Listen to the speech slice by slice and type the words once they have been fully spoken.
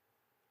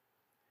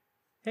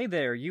Hey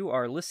there, you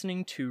are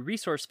listening to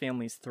Resource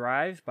Families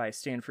Thrive by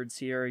Stanford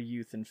Sierra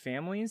Youth and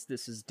Families.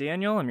 This is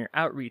Daniel, I'm your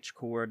outreach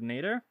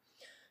coordinator,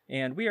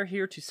 and we are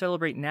here to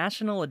celebrate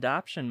National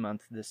Adoption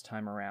Month this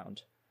time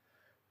around.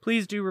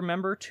 Please do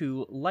remember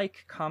to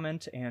like,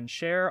 comment, and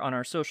share on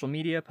our social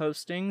media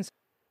postings.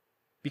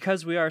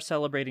 Because we are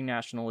celebrating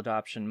National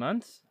Adoption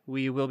Month,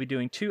 we will be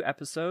doing 2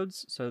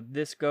 episodes, so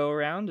this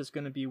go-around is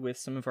going to be with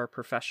some of our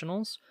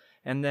professionals.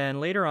 And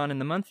then later on in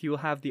the month, you will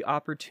have the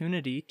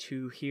opportunity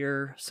to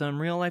hear some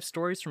real-life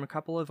stories from a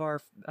couple of our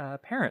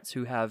parents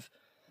who have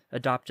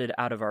adopted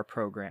out of our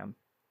program.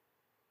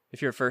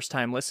 If you're a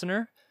first-time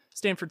listener,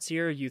 Stanford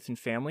Sierra Youth and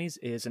Families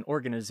is an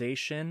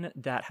organization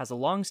that has a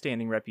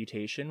long-standing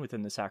reputation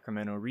within the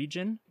Sacramento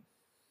region.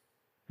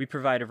 We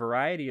provide a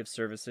variety of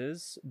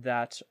services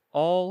that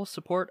all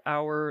support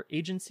our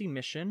agency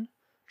mission,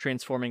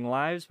 transforming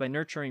lives by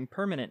nurturing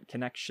permanent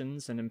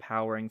connections and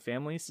empowering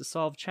families to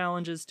solve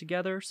challenges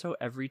together so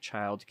every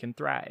child can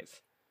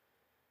thrive.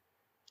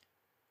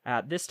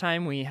 At this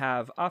time, we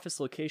have office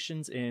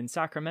locations in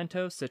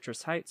Sacramento,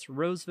 Citrus Heights,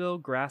 Roseville,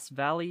 Grass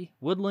Valley,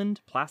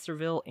 Woodland,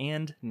 Placerville,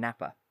 and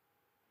Napa.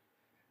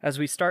 As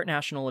we start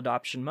National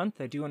Adoption Month,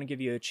 I do want to give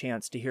you a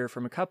chance to hear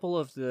from a couple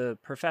of the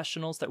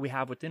professionals that we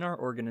have within our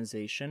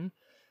organization.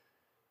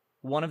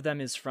 One of them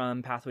is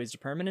from Pathways to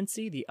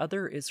Permanency. The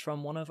other is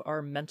from one of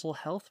our mental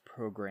health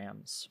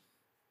programs.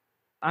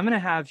 I'm going to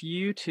have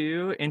you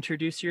two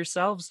introduce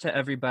yourselves to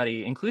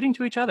everybody, including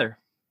to each other.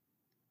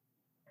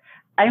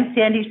 I'm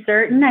Sandy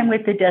Certain. I'm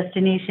with the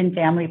Destination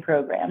Family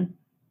Program.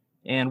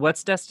 And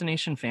what's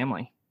Destination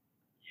Family?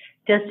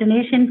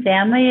 Destination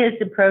Family is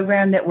a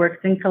program that works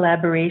in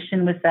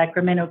collaboration with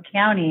Sacramento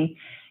County,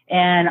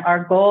 and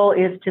our goal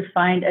is to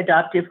find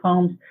adoptive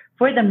homes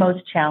for the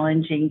most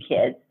challenging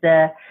kids.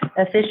 The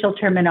official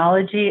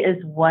terminology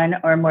is one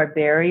or more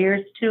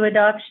barriers to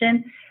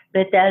adoption,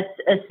 but that's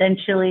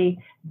essentially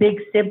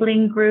big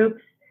sibling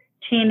groups,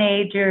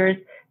 teenagers,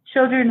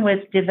 children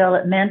with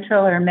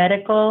developmental or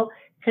medical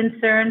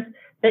concerns.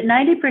 But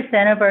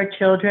 90% of our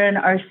children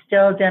are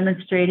still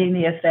demonstrating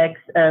the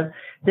effects of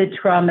the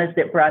traumas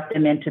that brought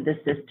them into the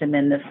system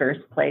in the first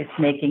place,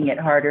 making it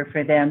harder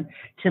for them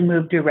to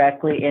move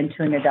directly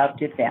into an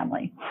adoptive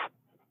family.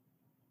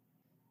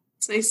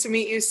 It's nice to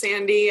meet you,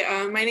 Sandy.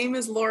 My name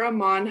is Laura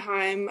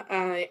Monheim.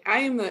 I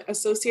am the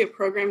Associate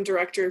Program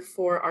Director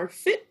for our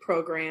FIT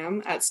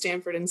program at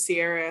Stanford and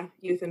Sierra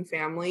Youth and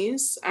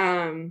Families.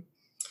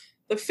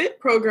 The FIT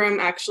program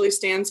actually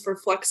stands for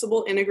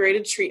Flexible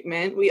Integrated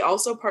Treatment. We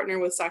also partner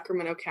with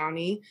Sacramento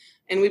County,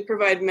 and we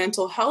provide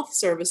mental health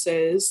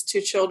services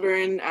to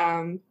children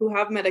who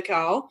have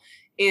Medi-Cal,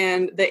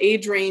 and the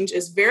age range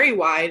is very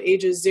wide,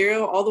 ages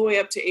 0 all the way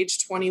up to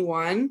age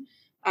 21.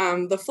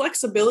 The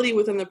flexibility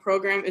within the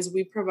program is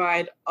we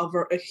provide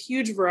a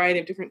huge variety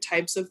of different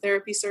types of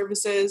therapy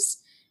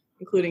services,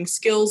 including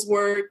skills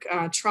work,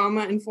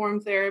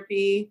 trauma-informed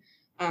therapy,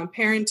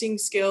 parenting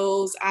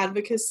skills,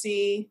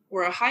 advocacy.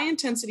 We're a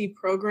high-intensity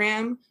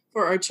program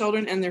for our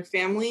children and their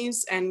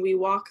families, and we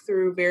walk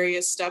through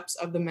various steps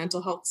of the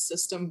mental health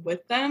system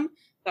with them.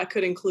 That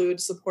could include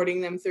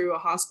supporting them through a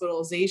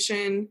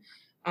hospitalization,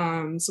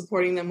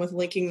 supporting them with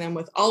linking them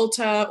with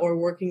ALTA, or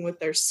working with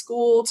their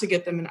school to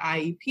get them an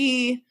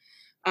IEP.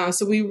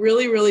 So we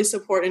really, really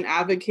support and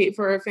advocate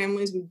for our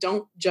families. We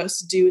don't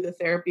just do the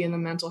therapy and the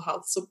mental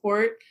health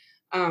support.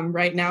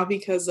 Right now,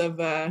 because of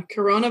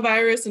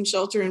coronavirus and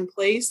shelter in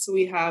place,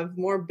 we have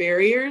more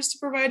barriers to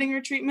providing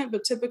our treatment,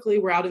 but typically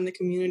we're out in the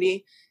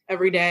community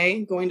every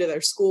day, going to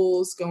their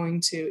schools,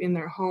 going to in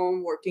their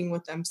home, working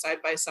with them side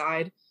by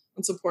side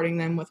and supporting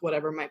them with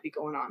whatever might be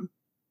going on.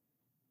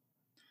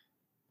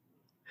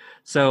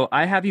 So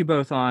I have you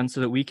both on so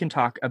that we can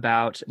talk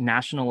about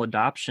National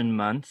Adoption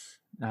Month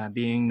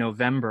being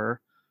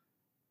November.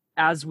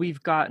 As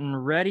we've gotten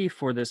ready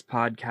for this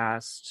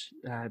podcast,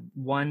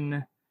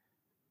 one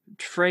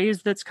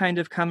phrase that's kind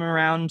of come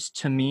around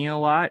to me a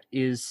lot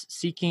is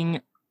seeking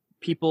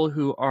people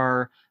who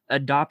are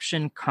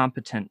adoption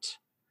competent.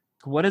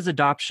 What is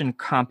adoption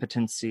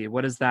competency?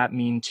 What does that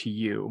mean to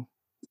you?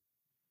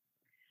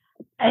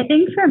 I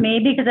think for me,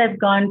 because I've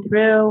gone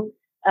through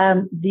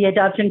the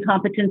adoption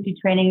competency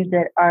trainings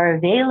that are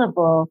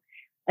available,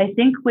 I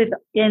think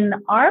within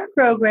our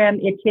program,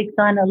 it takes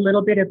on a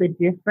little bit of a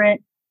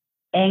different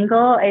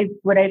angle.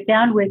 What I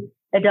found with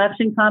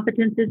adoption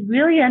competence is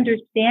really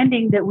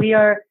understanding that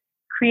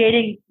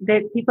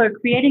people are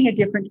creating a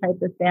different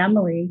type of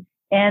family,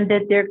 and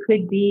that there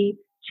could be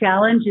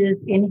challenges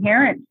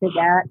inherent to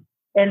that.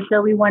 And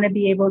so we want to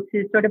be able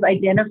to sort of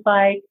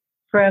identify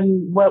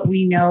from what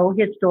we know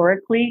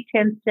historically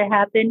tends to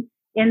happen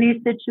in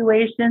these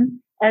situations,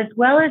 as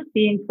well as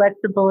being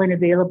flexible and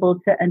available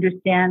to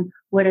understand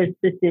what a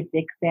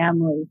specific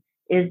family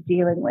is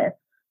dealing with.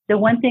 The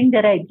one thing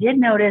that I did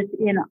notice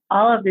in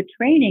all of the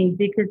trainings,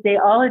 because they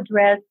all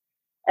address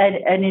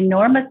an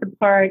enormous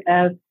part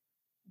of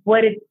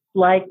what it's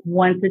like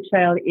once a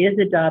child is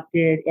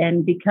adopted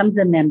and becomes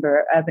a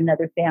member of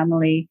another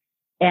family,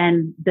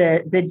 and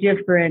the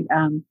different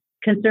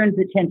concerns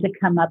that tend to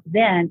come up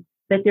then.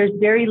 but there's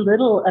very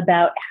little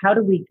about how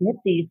do we get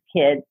these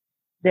kids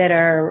that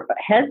are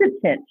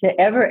hesitant to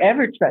ever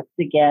trust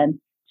again,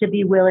 to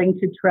be willing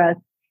to trust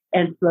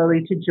and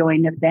slowly to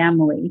join the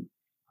family.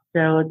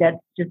 So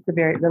that's just a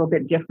very little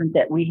bit different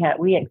that we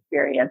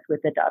experience with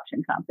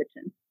adoption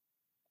competence.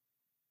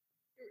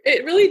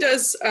 It really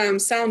does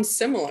sound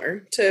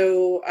similar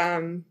to,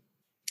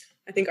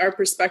 I think, our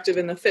perspective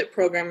in the FIT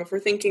program. If we're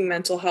thinking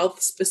mental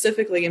health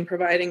specifically and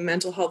providing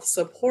mental health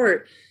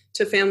support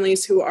to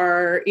families who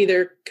are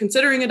either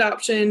considering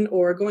adoption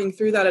or going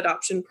through that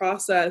adoption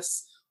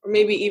process, or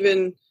maybe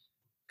even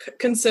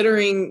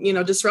considering,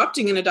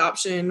 disrupting an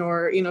adoption,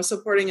 or,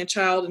 supporting a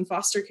child in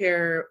foster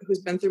care who's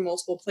been through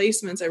multiple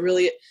placements, I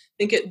really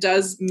think it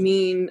does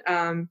mean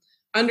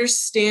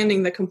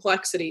understanding the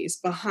complexities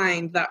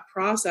behind that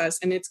process.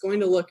 And it's going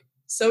to look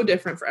so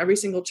different for every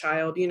single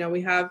child.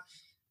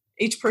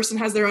 Each person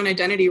has their own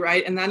identity,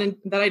 right? And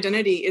that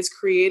identity is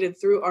created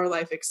through our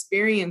life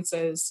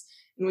experiences.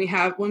 And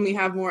when we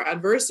have more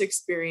adverse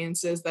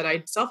experiences,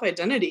 that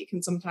self-identity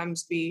can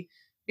sometimes be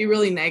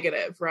really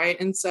negative, right?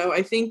 And so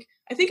I think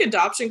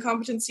adoption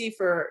competency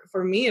for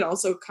me, it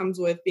also comes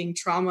with being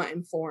trauma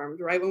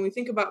informed, right? When we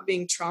think about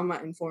being trauma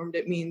informed,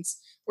 it means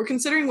we're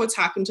considering what's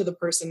happened to the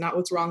person, not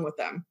what's wrong with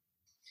them.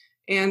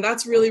 And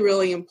that's really,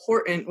 really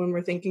important when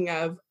we're thinking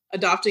of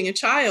adopting a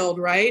child,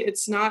 right?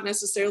 It's not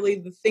necessarily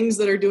the things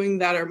that are doing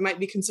that might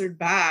be considered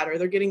bad, or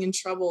they're getting in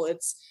trouble.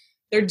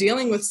 They're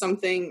dealing with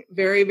something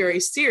very, very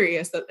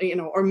serious that,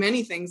 or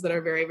many things that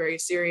are very, very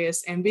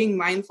serious, and being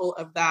mindful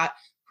of that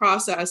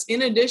process,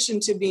 in addition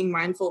to being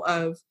mindful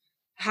of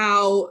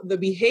how the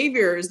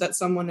behaviors that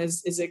someone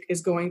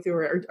is going through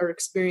or are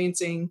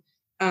experiencing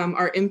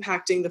are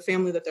impacting the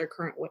family that they're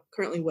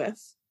currently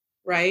with,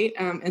 right?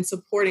 And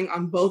supporting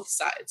on both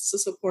sides. So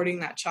supporting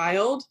that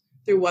child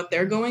through what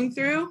they're going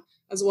through,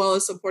 as well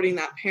as supporting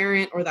that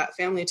parent or that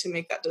family to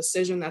make that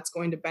decision that's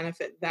going to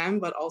benefit them,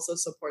 but also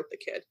support the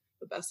kid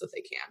the best that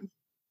they can.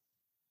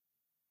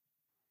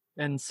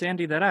 And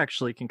Sandy, that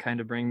actually can kind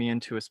of bring me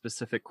into a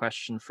specific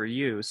question for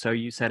you. So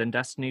you said in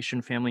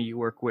Destination Family, you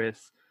work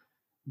with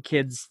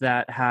kids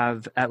that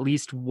have at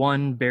least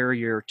one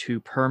barrier to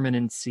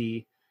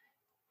permanency,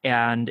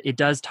 and it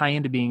does tie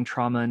into being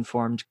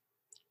trauma-informed.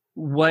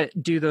 What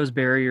do those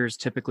barriers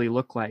typically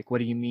look like? What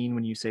do you mean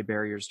when you say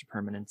barriers to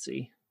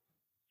permanency?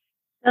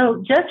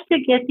 So just to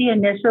get the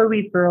initial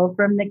referral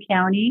from the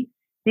county,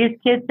 these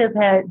kids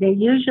they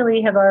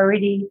usually have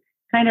already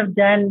kind of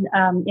done,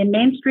 in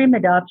mainstream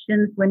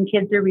adoptions, when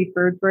kids are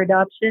referred for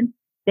adoption,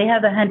 they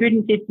have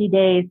 150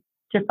 days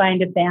to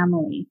find a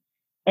family.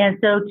 And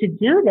so to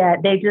do that,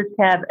 they just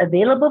have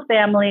available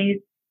families,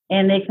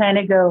 and they kind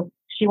of go,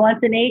 she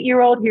wants an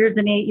 8-year-old, here's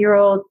an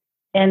 8-year-old,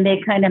 and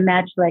they kind of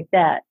match like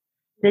that.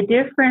 The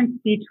difference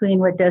between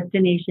what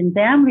Destination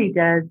Family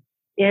does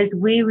is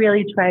we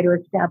really try to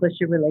establish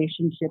a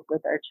relationship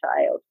with our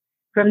child.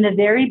 From the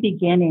very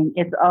beginning,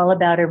 it's all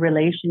about a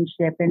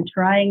relationship and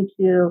trying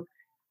to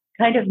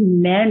kind of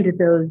mend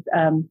those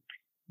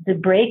the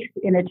breaks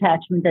in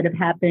attachment that have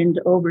happened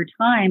over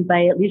time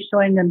by at least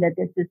showing them that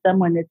this is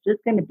someone that's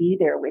just going to be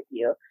there with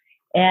you.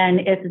 And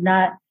it's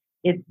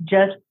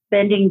just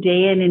spending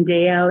day in and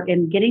day out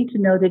and getting to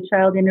know the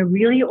child in a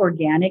really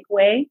organic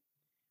way.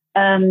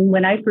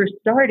 When I first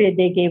started,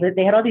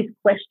 they had all these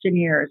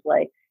questionnaires,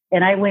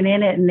 and I went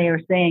in it and they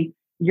were saying,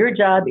 your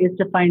job is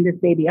to find this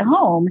baby a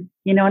home,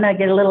 and I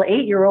get a little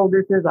 8-year-old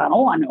that says, I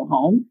don't want no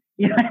home.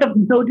 I have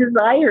no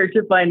desire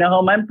to find a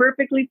home. I'm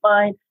perfectly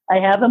fine. I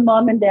have a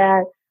mom and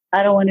dad.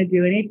 I don't want to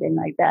do anything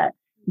like that.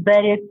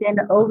 But it's in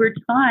over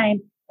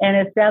time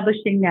and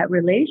establishing that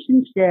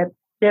relationship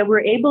that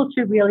we're able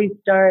to really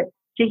start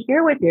to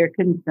hear what their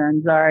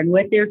concerns are and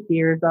what their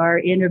fears are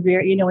in a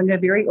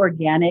very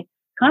organic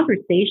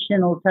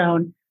conversational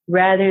tone,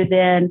 rather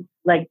than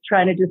like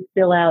trying to just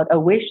fill out a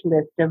wish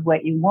list of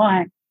what you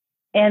want.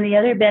 And the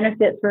other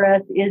benefit for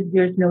us is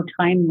there's no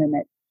time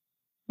limit.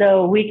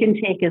 So we can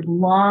take as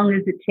long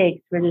as it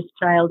takes for this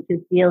child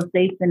to feel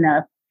safe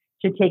enough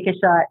to take a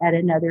shot at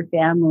another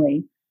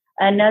family.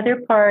 Another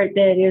part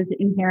that is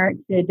inherent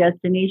to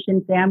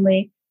Destination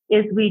Family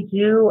is we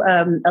do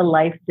a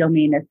life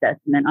domain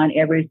assessment on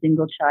every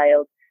single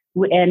child.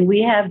 And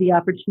we have the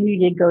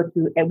opportunity to go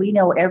through, and we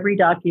know every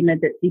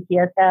document that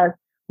CPS has,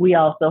 we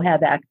also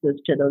have access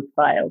to those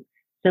files.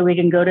 So we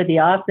can go to the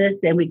office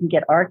and we can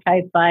get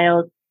archive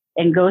files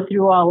and go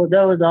through all of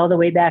those all the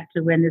way back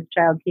to when this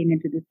child came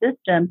into the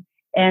system.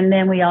 And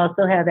then we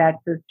also have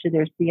access to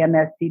their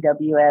CMS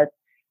CWS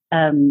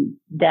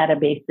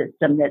database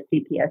system that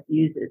CPS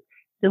uses.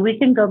 So we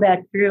can go back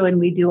through and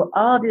we do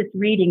all this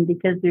reading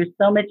because there's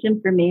so much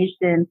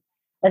information,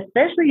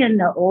 especially in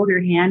the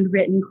older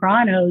handwritten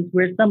chronos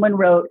where someone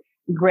wrote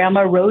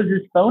Grandma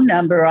Rose's phone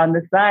number on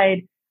the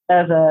side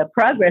of a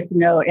progress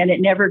note and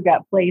it never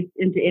got placed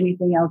into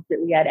anything else that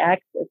we had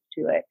access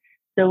to it.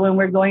 So when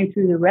we're going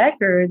through the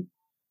records,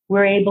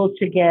 we're able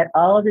to get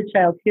all of the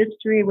child's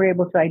history. We're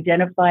able to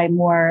identify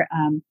more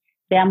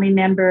family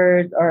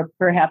members or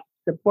perhaps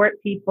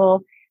support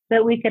people.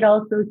 But we could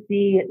also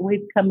see,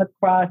 we've come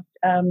across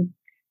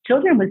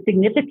children with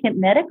significant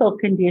medical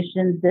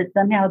conditions that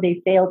somehow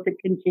they fail to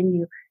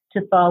continue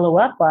to follow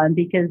up on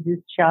because this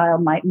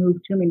child might move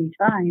too many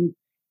times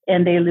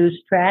and they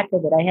lose track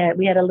of it.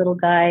 We had a little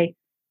guy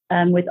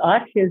with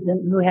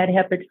autism who had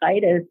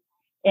hepatitis,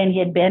 and he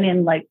had been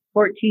in like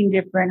 14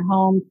 different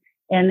homes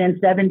and then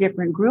 7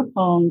 different group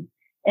homes,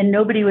 and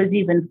nobody was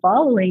even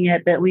following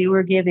it, but we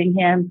were giving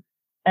him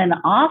an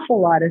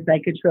awful lot of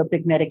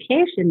psychotropic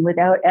medication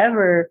without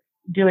ever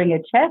doing a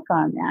check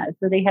on that.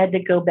 So they had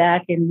to go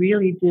back and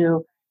really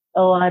do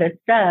a lot of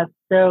stuff.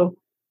 So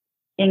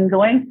in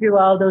going through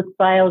all those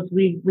files,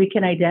 we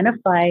can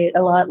identify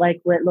a lot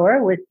like what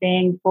Laura was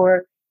saying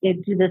for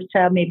it. Do this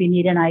child maybe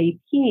need an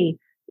IEP?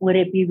 Would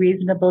it be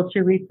reasonable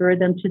to refer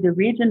them to the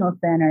regional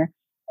center?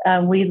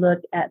 We look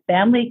at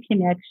family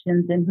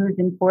connections and who's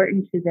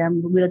important to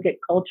them. We look at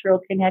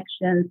cultural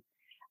connections,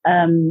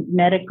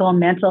 medical,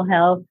 mental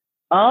health,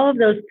 all of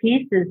those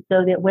pieces,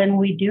 so that when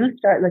we do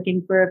start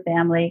looking for a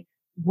family,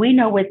 we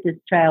know what this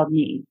child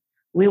needs.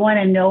 We want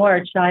to know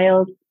our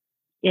child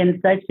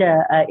in such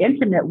a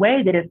intimate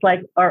way that it's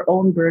like our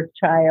own birth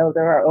child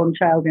or our own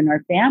child in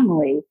our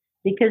family,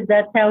 because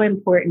that's how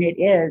important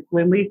it is.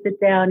 When we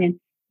sit down and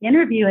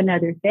interview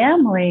another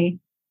family,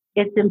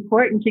 it's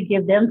important to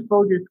give them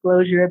full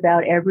disclosure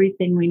about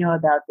everything we know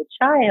about the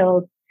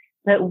child,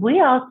 but we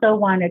also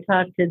want to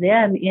talk to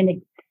them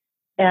in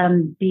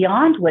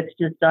beyond what's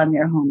just on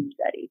their home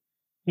study,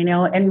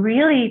 and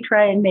really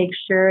try and make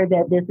sure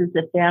that this is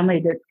a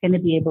family that's going to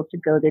be able to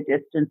go the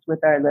distance with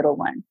our little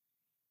one.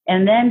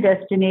 And then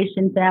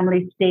Destination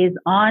Family stays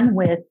on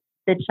with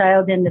the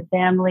child and the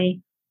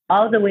family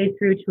all the way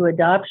through to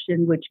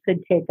adoption, which could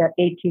take up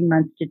 18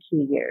 months to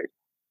 2 years.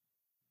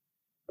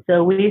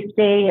 So we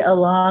stay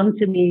along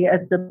to be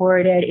a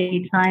support at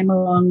any time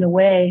along the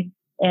way.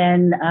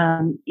 And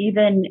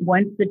even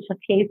once the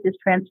case is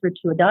transferred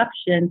to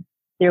adoption,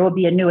 there will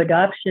be a new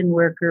adoption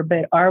worker,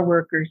 but our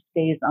worker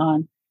stays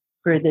on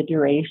for the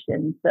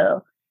duration.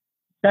 So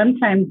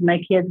sometimes my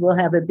kids will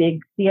have a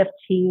big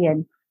CFT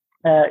and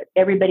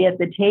everybody at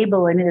the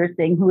table, and they're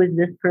saying, who is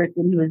this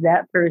person? Who is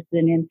that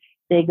person? And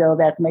they go,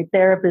 that's my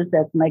therapist,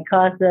 that's my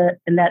CASA,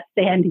 and that's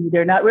Sandy.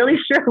 They're not really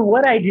sure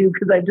what I do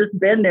because I've just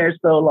been there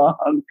so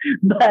long,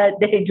 but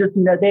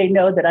they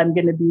know that I'm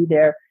going to be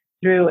there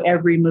through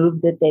every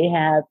move that they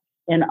have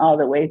and all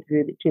the way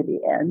through to the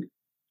end.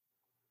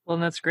 Well,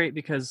 and that's great,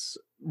 because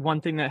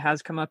one thing that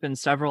has come up in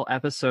several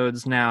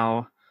episodes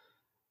now,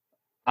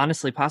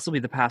 honestly, possibly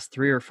the past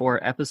 3 or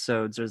 4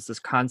 episodes, is this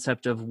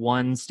concept of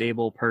one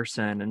stable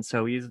person. And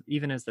so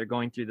even as they're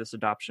going through this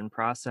adoption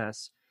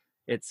process,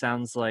 it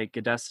sounds like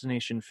a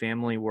destination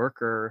family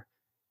worker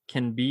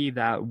can be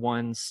that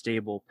one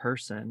stable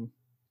person.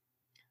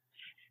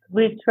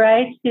 We've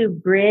tried to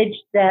bridge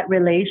that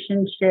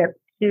relationship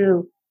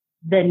to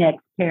the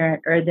next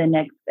parent or the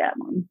next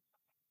family.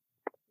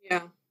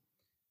 Yeah.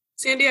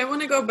 Sandy, I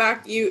want to go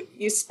back. You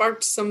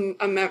sparked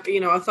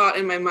a thought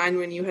in my mind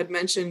when you had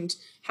mentioned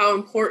how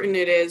important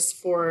it is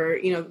for,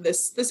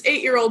 this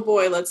 8-year-old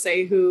boy, let's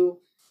say, who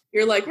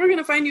you're like, we're going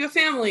to find you a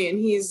family. And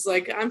he's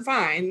like, I'm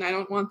fine. I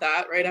don't want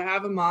that. Right. I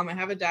have a mom. I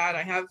have a dad.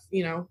 I have,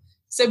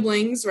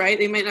 siblings. Right.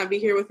 They might not be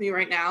here with me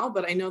right now,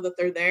 but I know that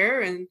they're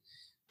there. And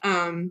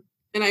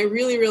I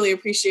really, really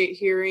appreciate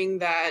hearing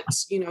that,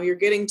 you're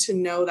getting to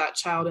know that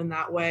child in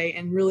that way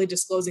and really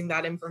disclosing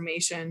that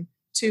information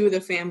to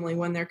the family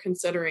when they're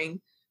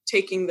considering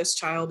taking this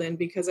child in,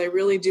 because I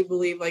really do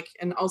believe,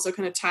 and also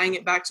kind of tying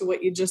it back to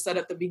what you just said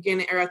at the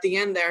beginning or at the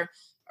end there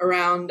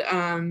around,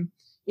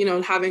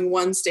 having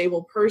one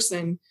stable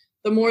person,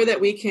 the more that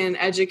we can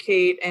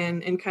educate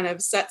and kind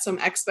of set some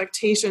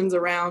expectations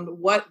around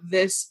what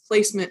this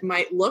placement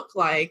might look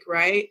like,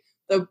 right?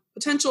 The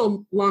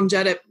potential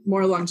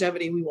more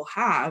longevity we will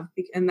have.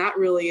 And that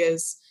really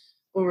is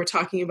when we're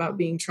talking about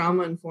being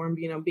trauma informed,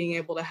 being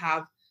able to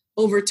have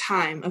over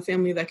time a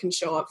family that can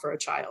show up for a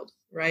child,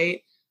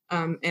 right?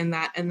 And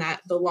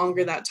that the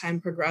longer that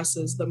time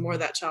progresses, the more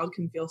that child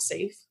can feel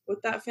safe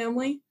with that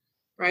family,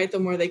 right? The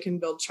more they can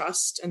build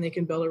trust and they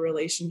can build a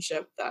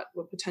relationship that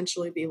would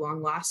potentially be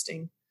long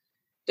lasting.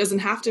 Doesn't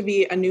have to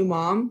be a new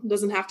mom,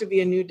 doesn't have to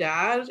be a new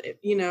dad.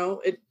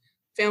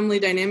 Family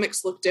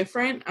dynamics look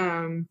different.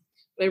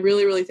 But I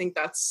really, really think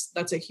that's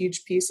a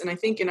huge piece. And I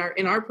think in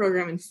our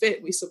program in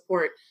FIT, we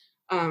support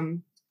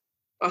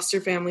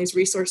foster families,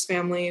 resource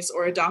families,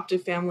 or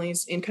adoptive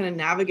families in kind of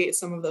navigating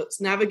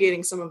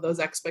some of those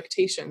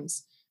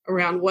expectations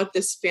around what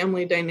this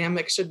family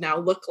dynamic should now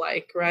look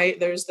like, right?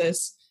 There's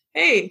this,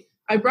 hey,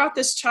 I brought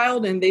this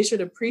child in, they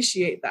should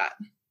appreciate that.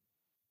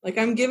 Like,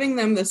 I'm giving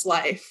them this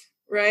life,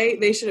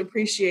 right? They should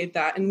appreciate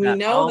that. And we know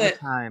that all the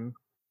time.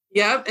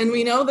 Yep. And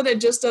we know that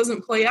it just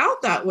doesn't play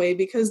out that way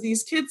because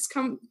these kids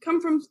come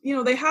from,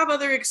 they have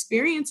other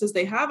experiences,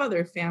 they have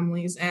other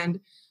families, and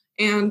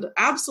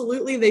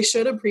absolutely they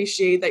should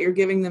appreciate that you're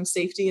giving them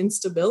safety and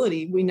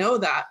stability. We know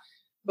that,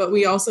 but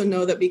we also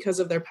know that because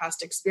of their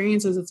past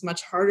experiences, it's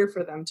much harder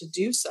for them to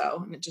do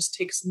so. And it just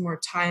takes more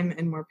time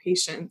and more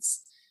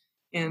patience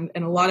and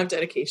a lot of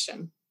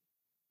dedication.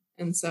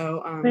 And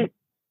so,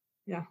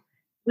 yeah.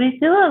 We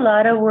do a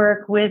lot of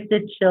work with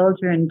the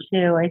children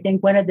too. I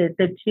think one of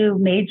the two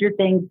major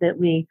things that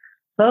we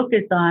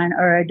focus on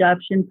are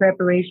adoption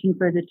preparation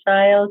for the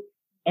child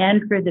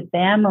and for the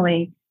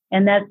family.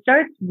 And that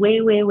starts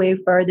way, way, way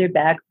farther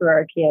back for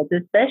our kids,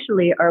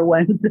 especially our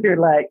ones that are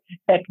like,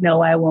 heck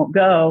no, I won't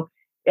go.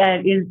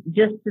 And is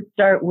just to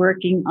start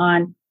working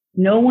on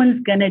no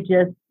one's going to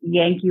just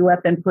yank you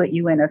up and put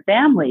you in a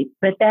family,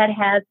 but that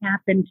has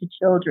happened to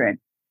children.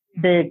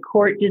 The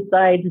court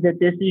decides that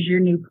this is your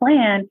new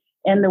plan,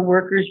 and the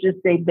workers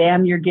just say,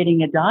 bam, you're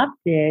getting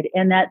adopted.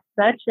 And that's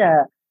such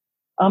a,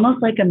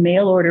 almost like a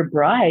mail order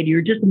bride.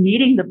 You're just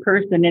meeting the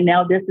person, and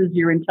now this is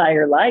your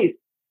entire life.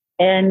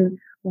 And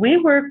we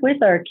work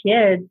with our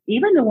kids,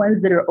 even the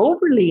ones that are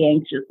overly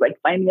anxious, like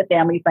find me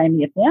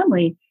a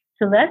family,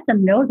 to let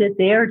them know that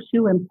they are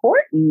too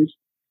important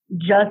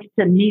just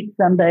to meet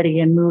somebody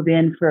and move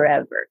in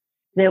forever.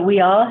 That we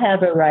all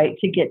have a right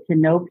to get to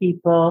know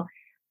people.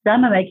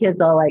 Some of my kids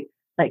are like,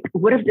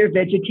 what if they're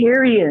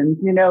vegetarians?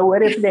 You know,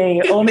 what if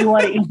they only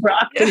want to eat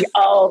broccoli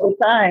all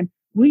the time?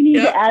 We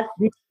need to ask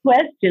these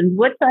questions.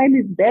 What time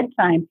is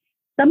bedtime?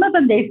 Some of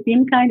them, they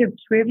seem kind of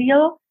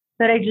trivial,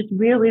 but I just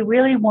really,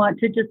 really want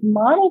to just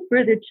model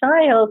for the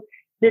child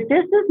that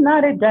this is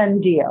not a done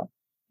deal.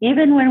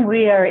 Even when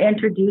we are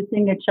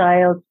introducing a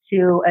child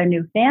to a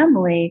new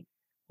family,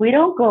 we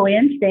don't go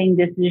in saying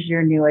this is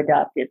your new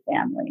adoptive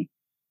family.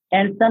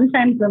 And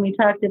sometimes when we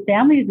talk to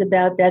families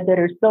about that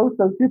are so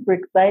super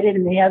excited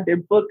and they have their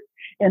books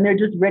and they're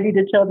just ready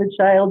to tell the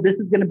child, this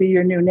is going to be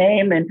your new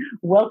name and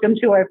welcome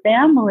to our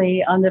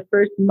family on the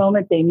first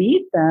moment they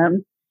meet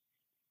them,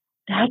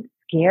 that's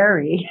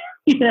scary,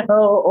 you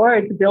know, or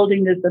it's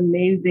building this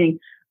amazing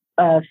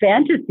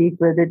fantasy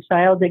for the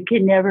child that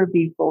can never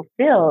be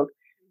fulfilled.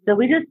 So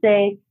we just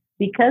say,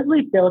 because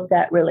we built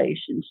that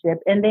relationship,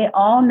 and they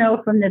all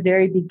know from the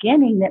very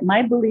beginning that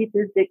my belief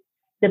is that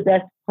the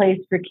best place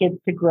for kids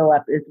to grow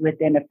up is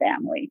within a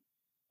family.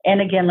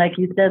 And again, like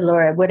you said,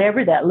 Laura,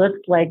 whatever that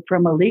looks like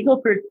from a legal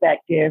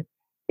perspective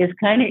is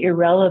kind of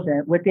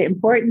irrelevant. What the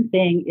important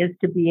thing is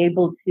to be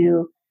able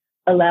to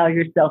allow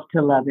yourself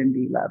to love and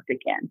be loved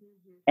again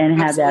and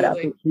have that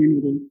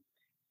opportunity.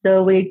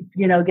 So we,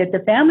 you know, get the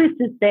families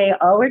to say,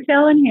 all we're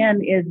telling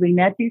him is we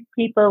met these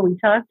people, we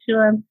talked to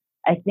them.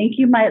 I think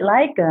you might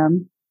like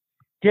them.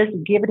 Just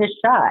give it a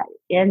shot.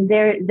 And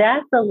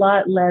that's a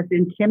lot less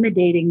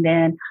intimidating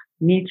than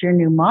meet your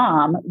new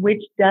mom,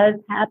 which does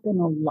happen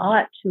a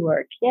lot to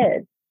our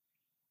kids.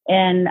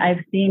 And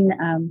I've seen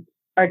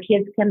our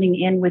kids coming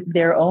in with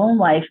their own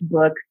life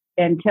books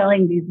and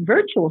telling these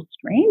virtual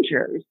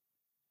strangers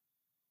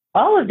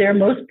all of their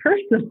most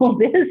personal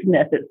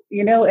business,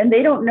 you know, and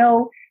they don't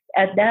know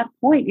at that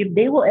point if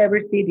they will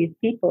ever see these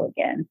people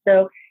again.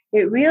 So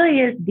it really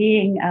is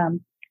being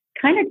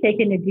kind of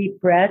taking a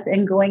deep breath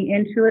and going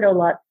into it a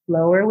lot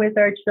slower with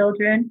our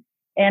children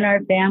and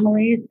our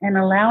families and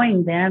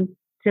allowing them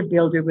to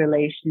build a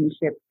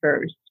relationship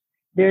first.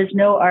 There's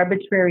no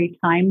arbitrary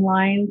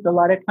timelines. A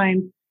lot of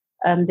times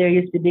there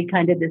used to be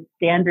kind of the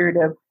standard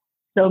of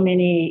so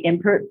many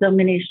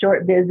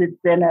short visits,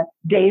 then a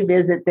day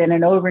visit, then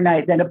an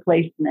overnight, then a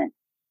placement.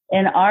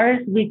 And ours,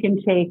 we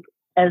can take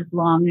as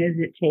long as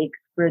it takes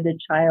for the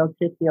child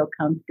to feel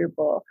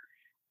comfortable.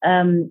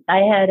 I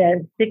had a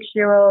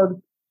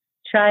 6-year-old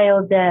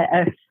child that,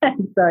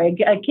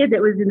 a kid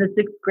that was in the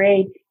 6th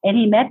grade, and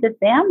he met the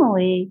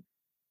family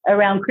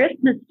around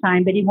Christmas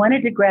time, but he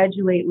wanted to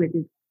graduate with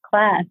his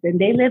class, and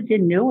they lived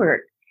in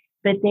Newark,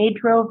 but they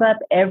drove up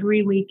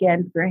every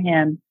weekend for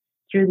him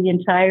through the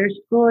entire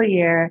school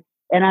year.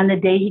 And on the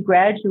day he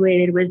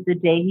graduated was the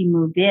day he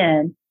moved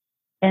in.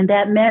 And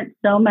that meant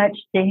so much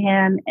to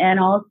him and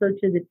also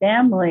to the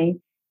family.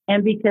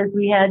 And because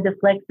we had the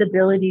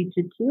flexibility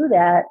to do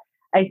that,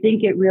 I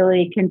think it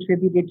really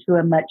contributed to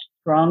a much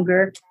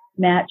stronger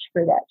match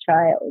for that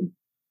child.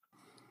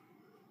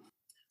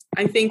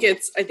 I think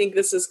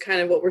this is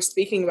kind of what we're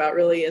speaking about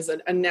really is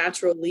a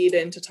natural lead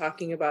into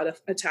talking about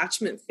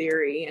attachment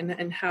theory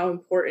and how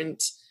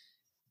important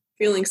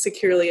feeling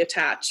securely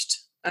attached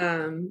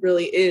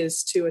really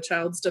is to a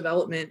child's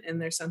development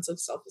and their sense of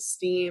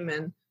self-esteem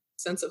and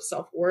sense of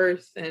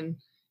self-worth. And,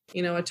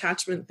 you know,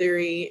 attachment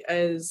theory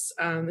is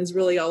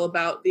really all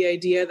about the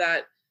idea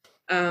that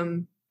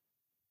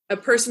a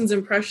person's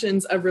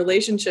impressions of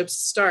relationships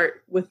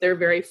start with their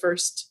very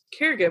first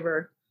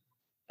caregiver,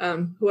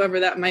 whoever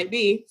that might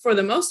be. For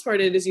the most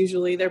part, it is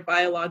usually their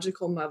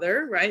biological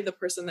mother, right? The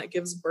person that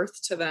gives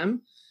birth to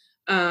them.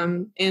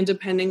 And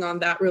depending on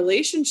that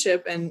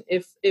relationship and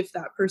if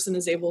that person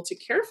is able to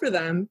care for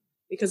them,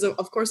 because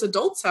of course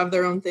adults have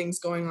their own things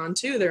going on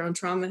too, their own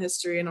trauma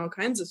history and all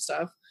kinds of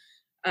stuff,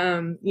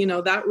 you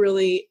know, that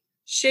really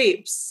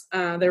shapes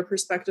their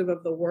perspective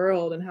of the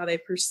world and how they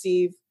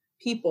perceive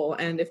people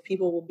and if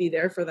people will be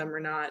there for them or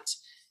not.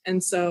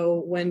 And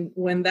so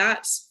when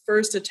that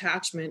first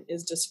attachment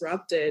is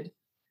disrupted,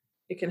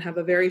 it can have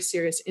a very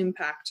serious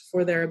impact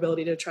for their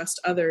ability to trust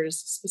others,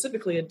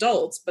 specifically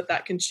adults, but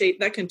that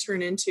can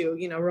turn into,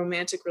 you know,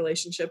 romantic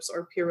relationships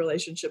or peer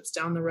relationships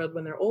down the road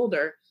when they're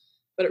older.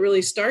 But it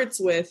really starts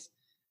with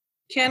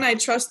can I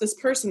trust this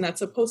person that's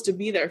supposed to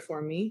be there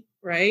for me,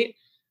 right?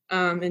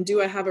 And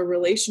do I have a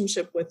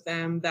relationship with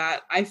them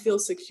that I feel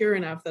secure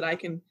enough that I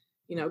can,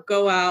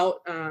 go out,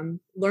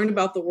 learn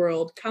about the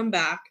world, come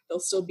back, they'll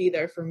still be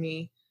there for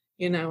me,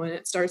 and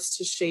it starts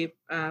to shape,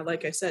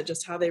 like I said,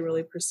 just how they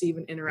really perceive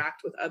and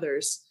interact with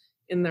others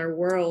in their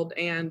world.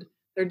 And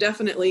there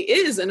definitely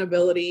is an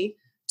ability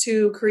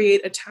to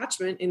create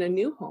attachment in a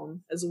new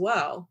home as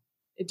well.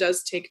 It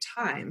does take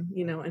time,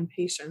 and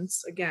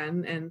patience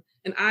again.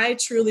 And I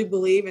truly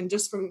believe, and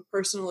just from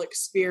personal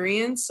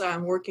experience,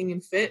 working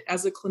in FIT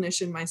as a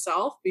clinician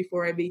myself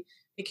before I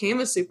became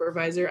a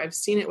supervisor, I've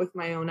seen it with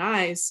my own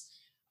eyes,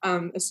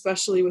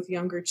 especially with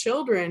younger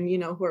children,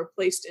 who are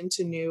placed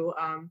into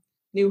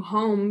new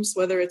homes,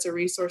 whether it's a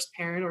resource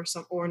parent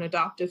or an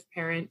adoptive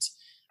parent.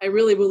 I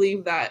really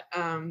believe that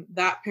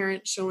that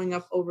parent showing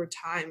up over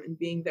time and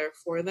being there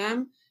for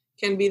them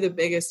can be the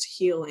biggest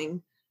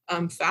healing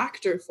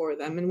factor for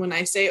them. And when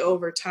I say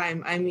over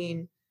time, I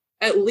mean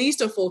at least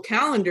a full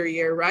calendar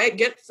year, right?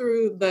 Get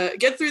through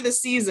the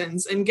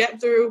seasons and get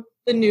through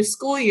the new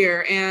school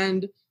year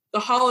and the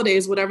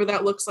holidays, whatever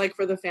that looks like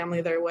for the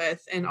family they're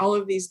with, and all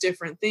of these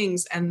different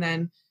things. And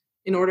then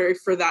in order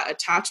for that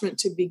attachment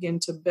to begin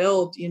to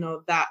build,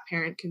 that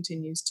parent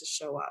continues to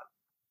show up.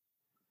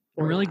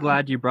 I'm really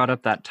glad you brought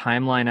up that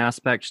timeline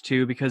aspect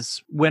too,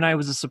 because when I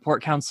was a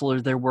support counselor,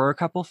 there were a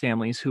couple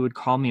families who would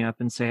call me up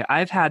and say,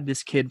 I've had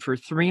this kid for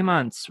 3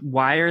 months.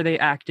 Why are they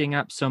acting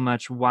up so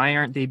much? Why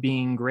aren't they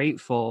being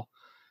grateful?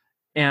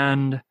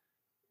 And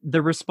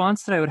the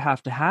response that I would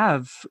have to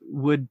have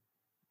would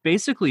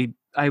basically,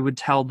 I would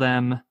tell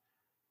them,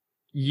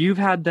 you've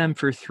had them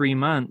for 3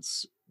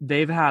 months.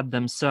 They've had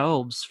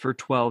themselves for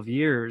 12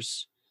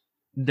 years.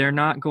 They're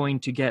not going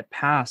to get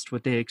past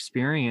what they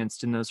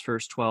experienced in those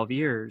first 12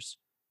 years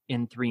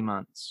in 3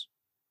 months,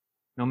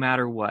 no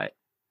matter what.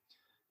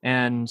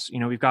 And,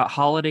 we've got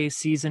holiday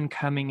season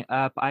coming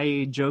up.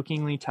 I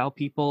jokingly tell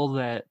people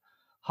that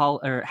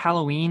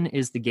Halloween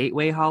is the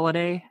gateway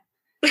holiday,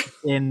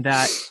 in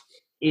that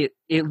it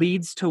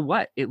leads to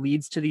what? It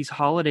leads to these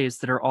holidays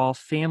that are all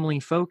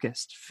family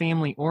focused,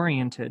 family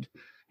oriented.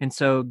 And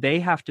so they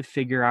have to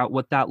figure out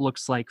what that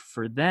looks like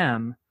for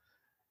them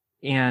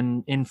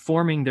and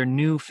informing their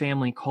new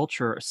family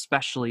culture,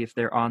 especially if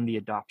they're on the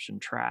adoption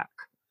track.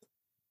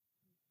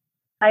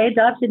 I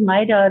adopted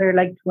my daughter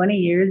like 20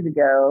 years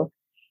ago,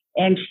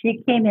 and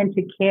she came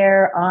into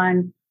care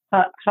on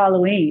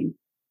Halloween.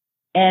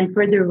 And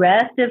for the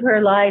rest of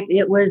her life,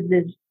 it was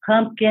this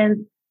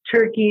pumpkins,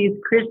 turkeys,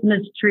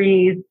 Christmas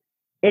trees.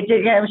 She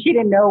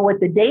didn't know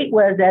what the date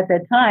was at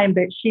the time,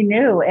 but she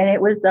knew. And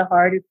it was the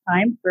hardest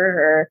time for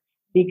her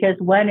because,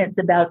 one, it's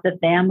about the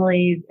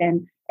families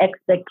and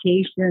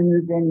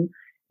expectations and,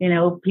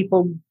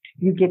 people,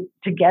 you get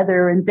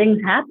together and things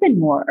happen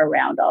more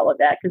around all of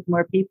that because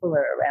more people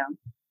are around.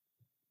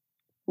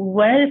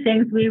 One of the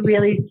things we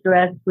really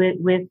stress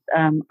with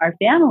our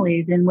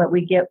families and what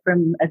we get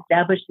from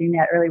establishing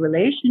that early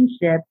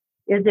relationship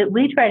is that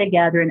we try to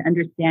gather an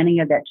understanding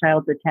of that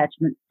child's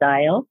attachment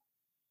style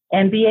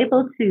and be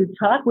able to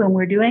talk when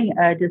we're doing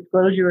a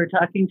disclosure or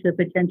talking to a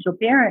potential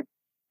parent,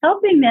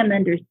 helping them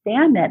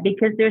understand that,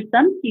 because there's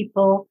some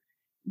people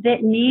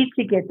that need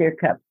to get their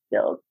cups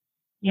filled.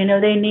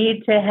 They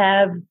need to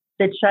have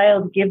the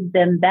child give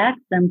them back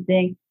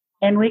something.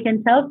 And we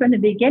can tell from the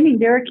beginning,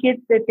 there are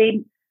kids that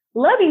they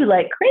love you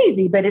like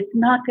crazy, but it's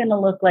not going to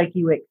look like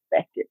you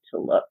expect it to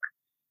look,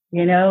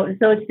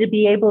 So it's to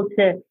be able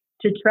to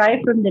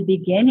try from the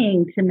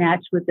beginning to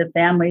match with the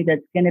family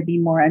that's going to be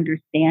more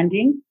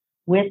understanding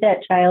with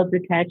that child's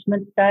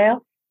attachment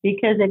style,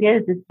 because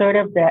it's sort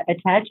of the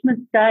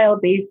attachment style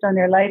based on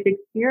their life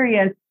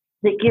experience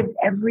that gives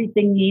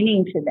everything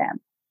meaning to them.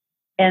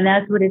 And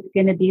that's what it's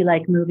going to be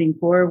like moving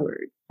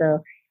forward. So,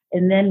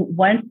 and then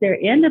once they're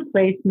in the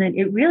placement,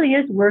 it really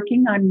is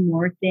working on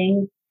more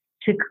things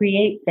to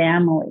create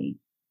family.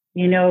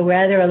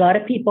 Rather, a lot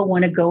of people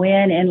want to go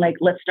in and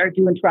let's start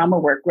doing trauma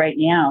work right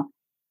now.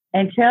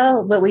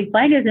 What we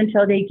find is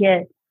until they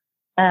get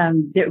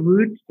their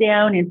roots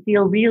down and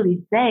feel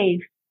really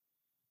safe,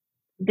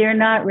 they're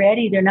not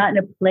ready. They're not in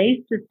a place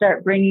to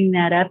start bringing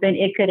that up. And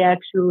it could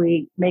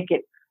actually make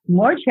it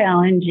more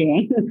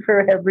challenging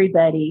for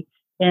everybody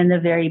in the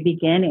very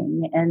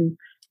beginning. And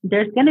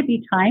there's going to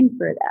be time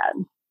for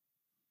that.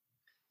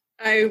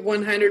 I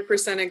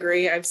 100%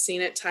 agree. I've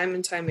seen it time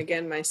and time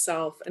again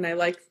myself. And I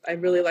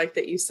really like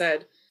that you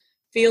said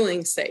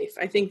feeling safe.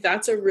 I think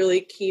that's a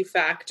really key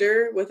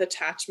factor with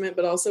attachment,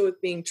 but also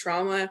with being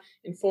trauma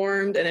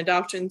informed and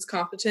adoptions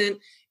competent,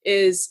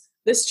 is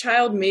this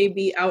child may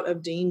be out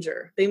of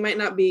danger. They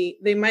might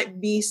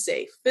be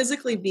safe,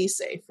 physically be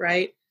safe,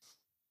 right?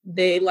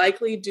 They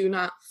likely do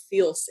not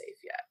feel safe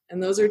yet.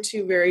 And those are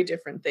two very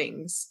different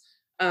things.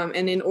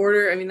 And in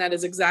order, that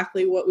is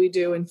exactly what we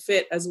do in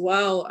FIT as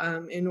well.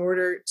 In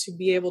order to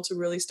be able to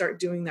really start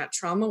doing that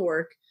trauma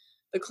work,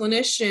 the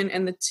clinician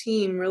and the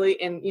team really,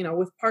 and,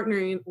 with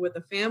partnering with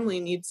the family,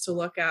 needs to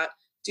look at,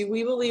 do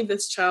we believe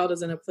this child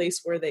is in a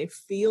place where they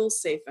feel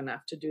safe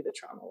enough to do the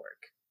trauma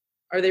work?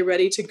 are they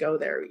ready to go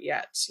there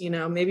yet?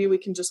 Maybe we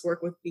can just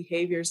work with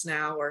behaviors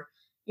now, or,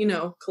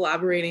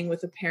 collaborating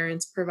with the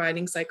parents,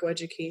 providing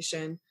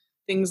psychoeducation,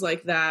 things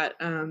like that.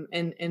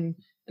 And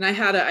I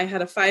had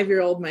a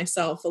 5-year-old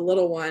myself, a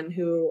little one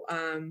who,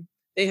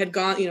 they had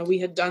gone, we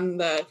had done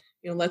the,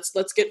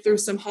 let's get through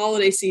some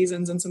holiday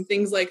seasons and some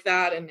things like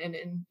that,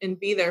 and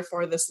be there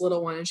for this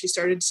little one. And she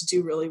started to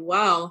do really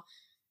well.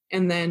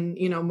 And then,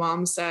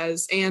 mom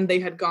says, and they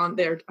had gone,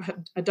 their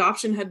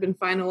adoption had been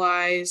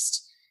finalized,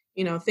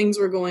 things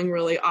were going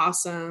really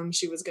awesome.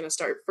 She was going to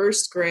start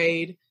first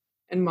grade,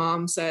 and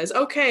mom says,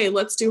 okay,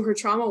 let's do her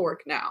trauma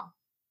work now.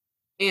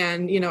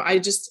 And,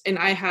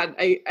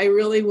 I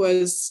really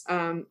was,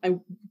 I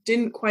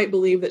didn't quite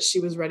believe that she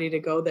was ready to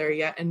go there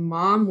yet. And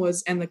mom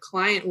was, and the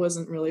client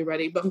wasn't really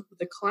ready, but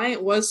the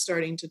client was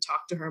starting to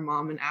talk to her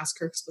mom and ask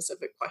her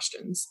specific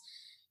questions,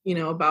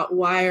 about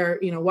why are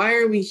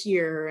we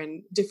here,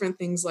 and different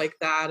things like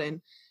that.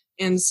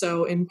 And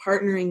so in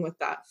partnering with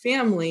that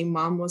family,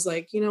 mom was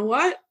like, you know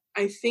what?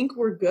 I think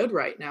we're good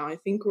right now. I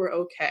think we're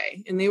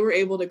okay. And they were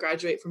able to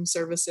graduate from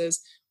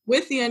services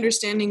with the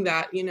understanding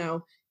that,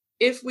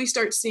 if we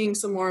start seeing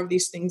some more of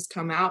these things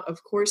come out,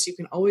 of course, you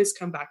can always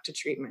come back to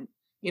treatment.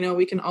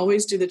 We can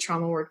always do the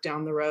trauma work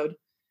down the road.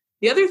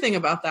 The other thing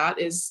about that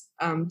is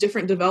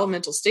different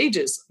developmental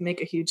stages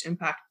make a huge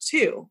impact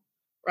too,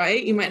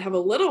 right? You might have a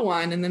little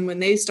one, and then when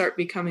they start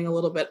becoming a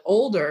little bit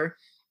older,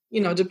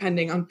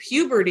 depending on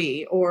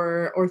puberty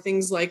or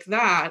things like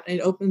that, it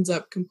opens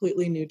up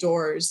completely new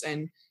doors,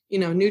 and,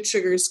 new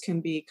triggers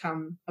can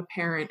become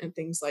apparent and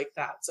things like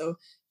that. So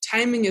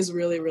timing is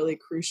really, really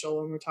crucial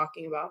when we're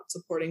talking about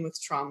supporting with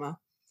trauma,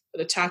 but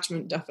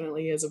attachment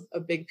definitely is a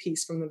big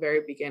piece from the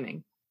very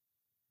beginning.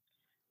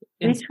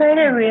 We try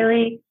to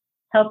really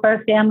help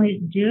our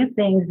families do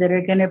things that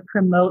are going to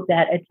promote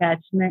that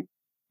attachment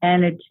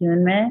and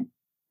attunement.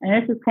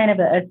 And this is kind of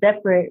a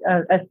separate,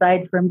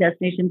 aside from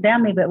Destination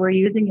Family, but we're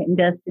using it in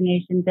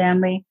Destination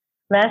Family.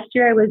 Last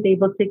year, I was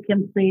able to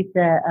complete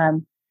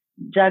the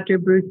Dr.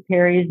 Bruce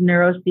Perry's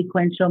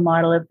neurosequential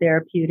model of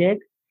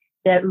therapeutics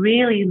that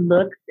really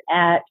looks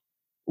at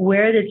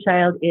where the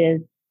child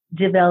is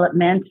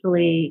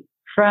developmentally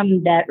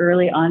from that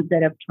early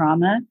onset of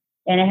trauma.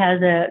 And it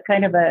has a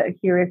kind of a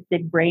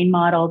heuristic brain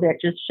model that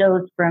just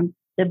shows from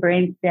the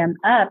brainstem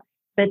up,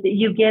 but that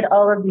you get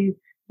all of these,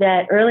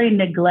 that early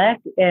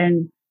neglect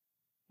and,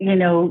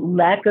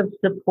 lack of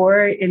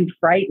support and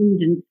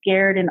frightened and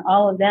scared and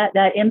all of that,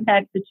 that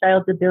impacts the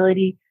child's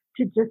ability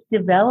to just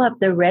develop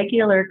the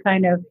regular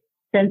kind of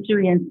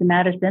sensory and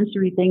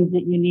somatosensory things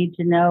that you need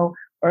to know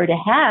or to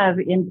have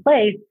in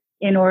place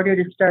in order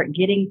to start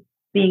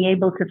being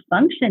able to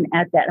function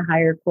at that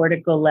higher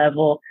cortical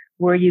level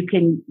where you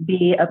can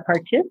be a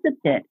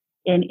participant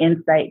in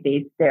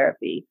insight-based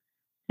therapy.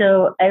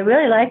 So I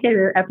really like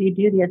it after you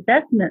do the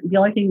assessment, the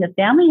only thing the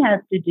family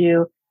has to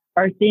do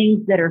are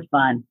things that are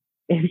fun.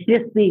 It's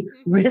just the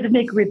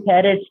rhythmic,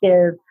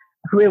 repetitive,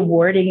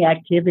 rewarding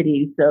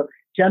activities. So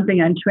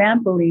jumping on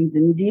trampolines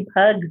and deep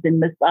hugs and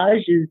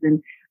massages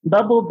and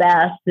bubble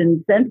baths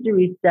and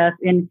sensory stuff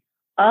and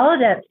all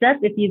of that stuff.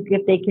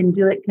 If they can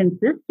do it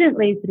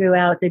consistently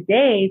throughout the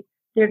day,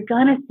 they're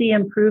going to see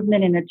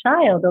improvement in a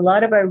child. A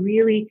lot of our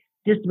really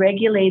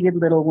dysregulated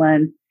little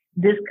ones,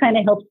 this kind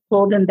of helps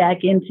pull them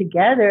back in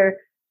together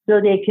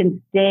so they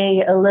can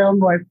stay a little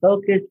more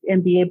focused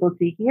and be able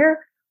to hear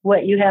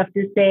what you have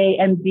to say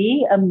and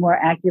be a more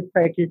active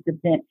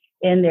participant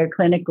in their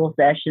clinical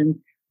sessions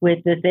with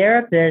the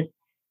therapist.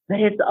 But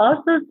it's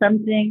also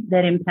something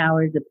that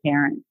empowers a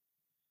parent.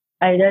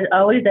 I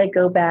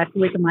go back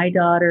with my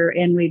daughter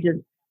and we just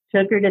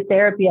took her to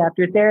therapy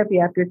after therapy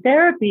after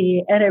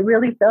therapy. And it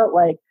really felt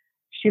like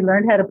she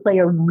learned how to play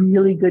a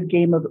really good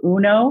game of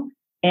Uno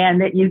and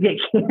that you get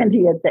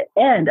candy at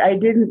the end.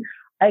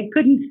 I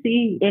couldn't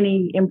see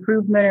any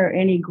improvement or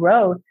any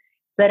growth.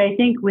 But I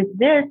think with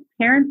this,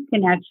 parents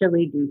can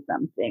actually do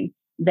something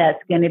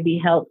that's going to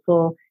be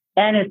helpful.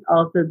 And it's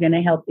also going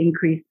to help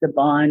increase the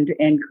bond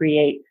and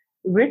create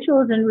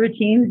rituals and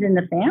routines in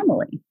the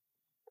family.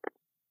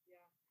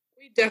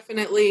 We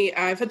definitely,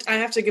 I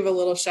have to give a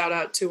little shout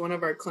out to one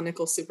of our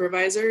clinical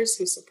supervisors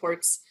who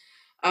supports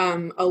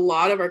a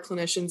lot of our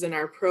clinicians in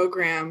our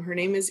program. Her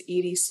name is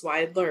Edie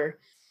Swidler,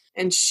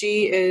 and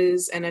she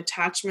is an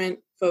attachment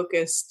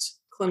focused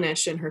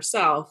clinician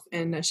herself.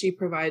 And she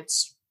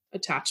provides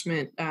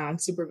attachment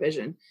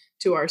supervision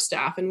to our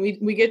staff. And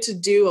we get to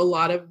do a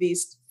lot of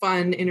these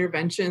fun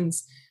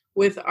interventions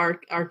with our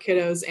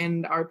kiddos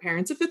and our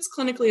parents, if it's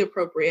clinically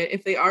appropriate.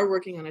 If they are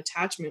working on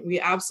attachment, we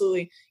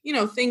absolutely,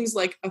 things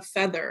like a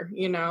feather,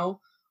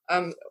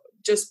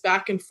 just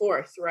back and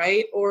forth,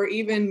 right? Or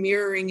even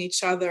mirroring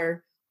each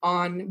other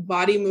on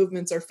body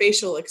movements or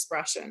facial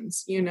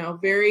expressions,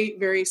 very,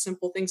 very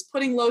simple things,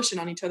 putting lotion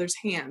on each other's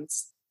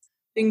hands,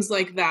 things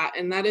like that.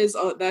 And that is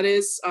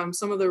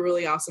some of the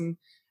really awesome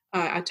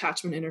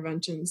attachment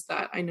interventions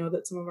that I know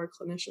that some of our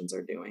clinicians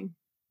are doing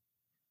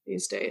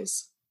these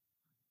days.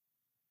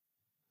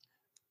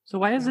 So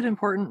why is it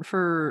important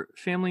for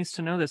families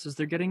to know this as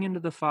they're getting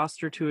into the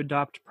foster to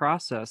adopt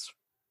process?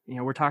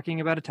 we're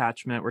talking about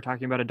attachment, we're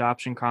talking about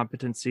adoption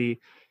competency,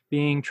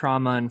 being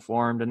trauma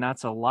informed, and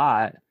that's a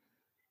lot.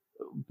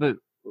 But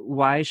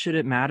why should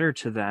it matter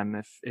to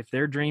them if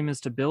their dream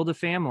is to build a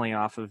family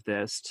off of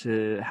this,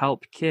 to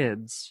help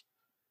kids?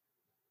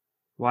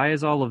 Why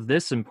is all of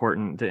this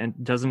important? And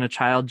doesn't a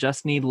child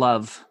just need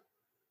love?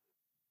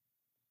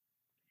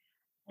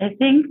 I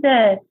think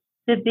that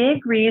the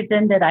big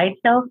reason that I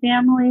tell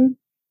families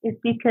is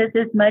because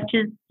as much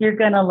as you're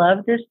going to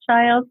love this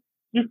child,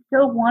 you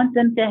still want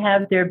them to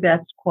have their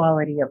best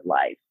quality of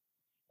life.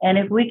 And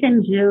if we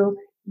can do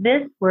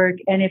this work,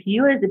 and if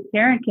you as a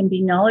parent can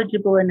be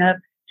knowledgeable enough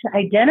to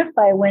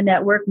identify when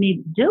that work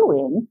needs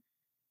doing,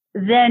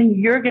 then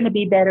you're going to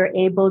be better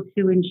able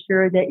to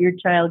ensure that your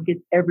child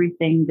gets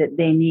everything that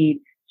they need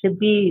to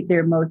be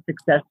their most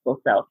successful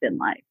self in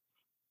life.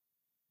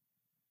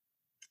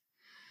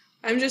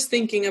 I'm just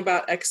thinking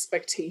about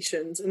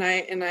expectations, and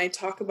I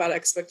talk about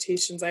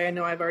expectations. I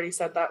know I've already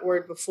said that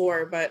word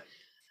before, but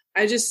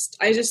I just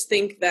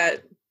think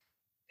that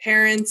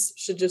parents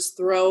should just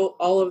throw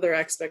all of their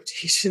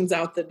expectations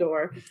out the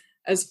door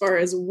as far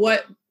as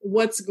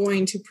what's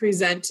going to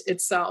present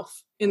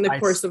itself in the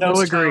course of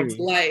this child's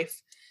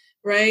life,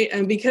 right?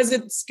 And because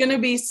it's going to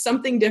be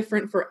something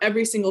different for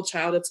every single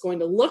child. It's going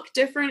to look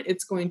different.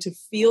 It's going to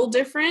feel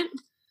different.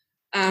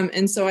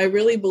 And so I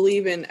really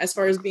believe in, as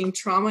far as being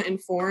trauma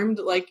informed,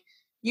 like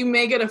you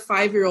may get a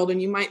 5-year-old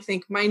and you might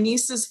think my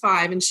niece is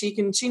 5 and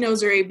she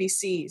knows her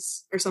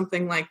ABCs or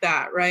something like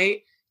that,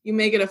 right? You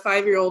may get a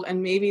 5-year-old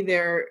and maybe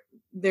they're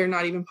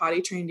not even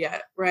potty trained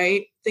yet,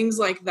 right? Things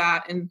like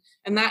that. And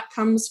that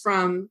comes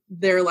from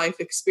their life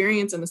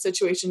experience and the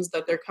situations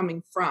that they're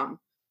coming from,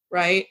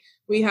 right?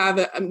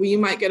 You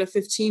might get a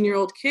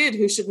 15-year-old kid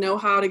who should know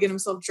how to get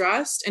himself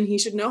dressed, and he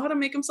should know how to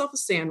make himself a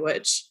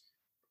sandwich.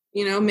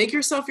 Make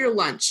yourself your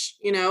lunch,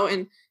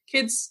 and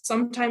kids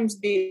sometimes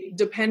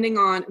depending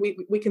on,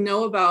 we can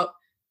know about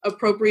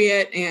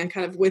appropriate and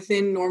kind of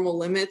within normal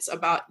limits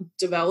about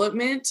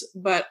development,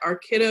 but our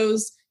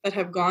kiddos that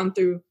have gone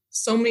through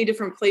so many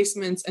different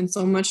placements and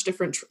so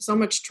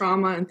much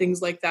trauma and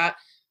things like that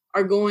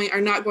are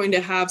not going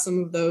to have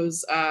some of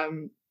those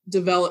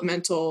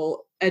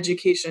developmental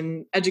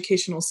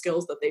educational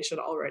skills that they should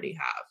already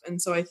have.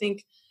 And so I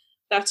think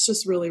that's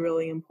just really,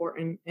 really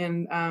important.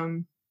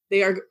 And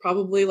they are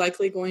probably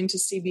likely going to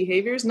see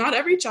behaviors. Not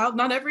every child,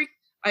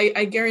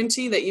 I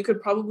guarantee that you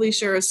could probably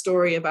share a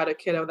story about a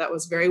kiddo that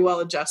was very well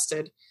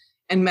adjusted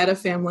and met a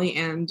family,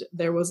 and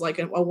there was like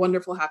a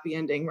wonderful happy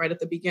ending right at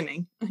the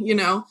beginning,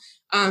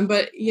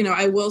 but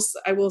I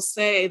will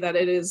say that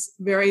it is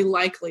very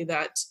likely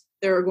that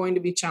there are going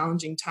to be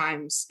challenging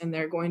times, and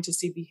they're going to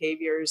see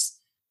behaviors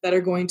that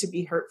are going to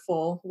be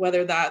hurtful,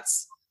 whether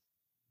that's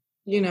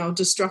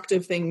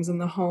destructive things in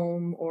the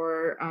home,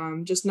 or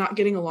just not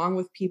getting along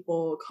with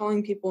people,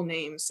 calling people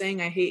names,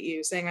 saying I hate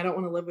you, saying I don't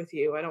want to live with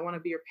you, I don't want to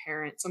be your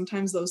parent.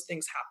 Sometimes those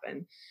things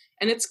happen,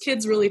 and it's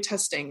kids really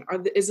testing,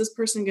 is this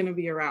person going to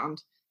be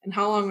around, and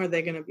how long are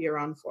they going to be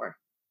around for?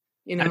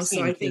 I've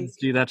seen kids think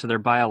do that to their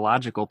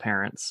biological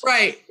parents,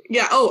 right?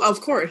 Yeah. Oh,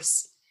 of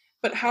course.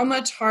 But how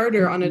much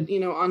harder on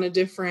a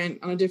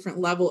different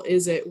level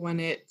is it when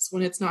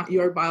it's not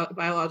your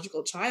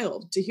biological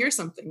child to hear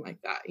something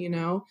like that?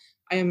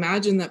 I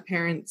imagine that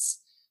parents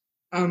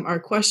are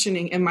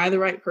questioning, am I the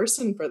right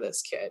person for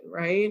this kid,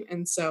 right?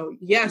 And so,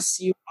 yes,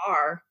 you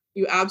are.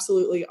 You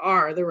absolutely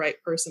are the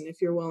right person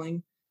if you're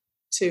willing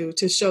to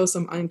show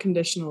some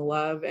unconditional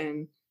love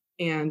and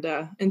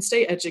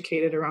stay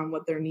educated around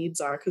what their needs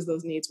are, because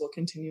those needs will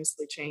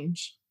continuously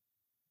change.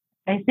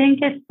 I think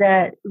it's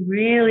that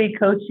really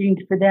coaching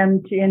for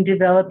them in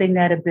developing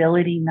that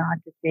ability not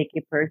to take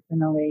it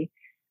personally,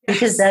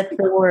 because that's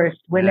the worst.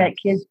 When that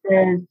kid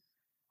says,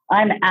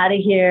 I'm out of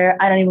here,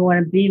 I don't even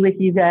want to be with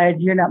you guys,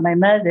 you're not my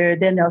mother,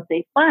 then they'll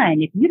say,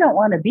 fine, if you don't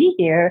want to be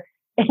here.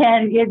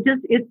 And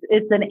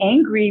it's an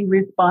angry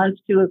response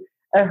to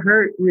a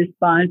hurt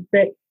response.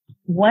 But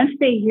once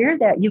they hear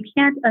that, you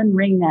can't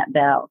unring that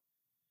bell.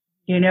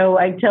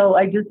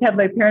 I just have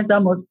my parents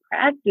almost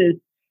practice,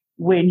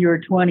 when you're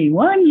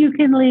 21, you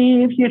can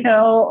leave,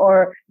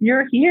 or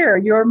you're here,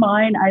 you're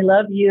mine, I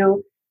love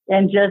you,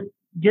 and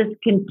just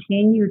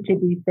continue to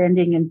be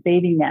sending and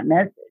saving that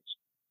message.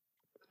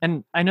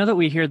 And I know that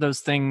we hear those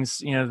things,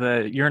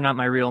 the you're not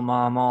my real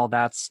mom, all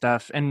that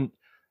stuff. And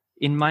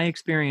in my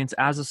experience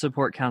as a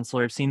support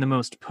counselor, I've seen the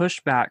most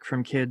pushback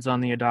from kids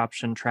on the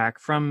adoption track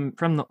from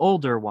the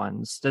older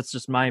ones. That's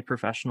just my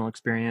professional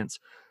experience.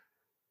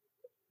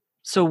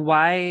 So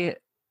why,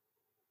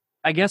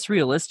 I guess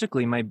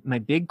realistically, my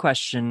big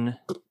question,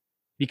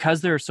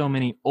 because there are so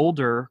many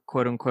older,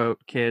 quote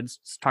unquote, kids,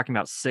 talking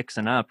about 6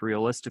 and up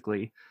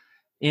realistically,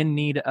 in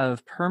need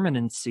of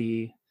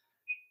permanency,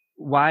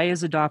 why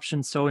is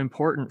adoption so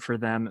important for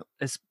them?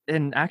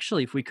 And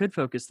actually, if we could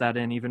focus that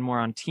in even more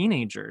on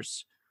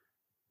teenagers,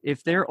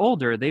 if they're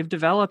older, they've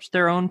developed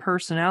their own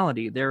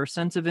personality, their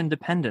sense of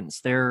independence,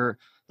 they're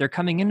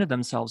coming into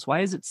themselves. Why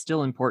is it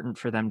still important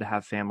for them to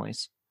have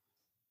families?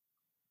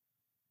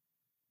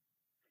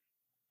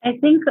 I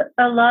think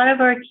a lot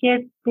of our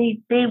kids, they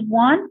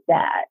want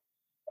that.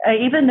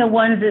 even the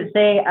ones that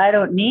say, I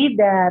don't need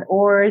that,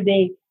 or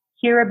they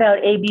hear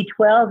about AB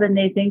 12 and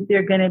they think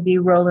they're going to be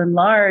rolling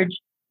large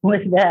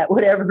with that,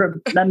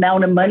 whatever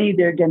amount of money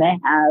they're going to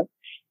have.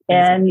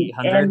 And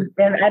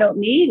I don't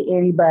need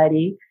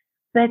anybody.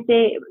 But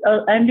they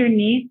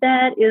underneath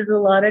that is a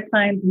lot of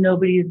times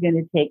nobody's going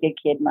to take a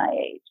kid my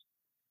age.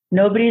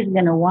 Nobody's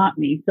going to want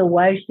me. So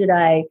why should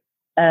I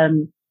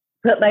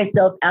put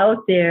myself out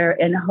there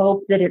and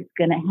hope that it's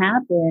going to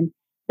happen?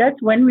 That's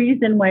one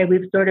reason why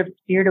we've sort of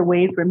steered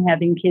away from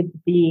having kids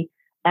be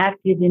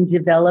active in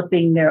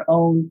developing their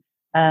own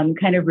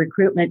kind of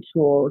recruitment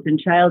tools and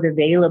child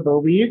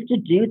available. We used to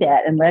do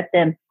that and let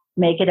them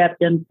make it up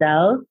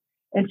themselves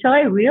until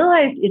I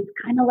realized it's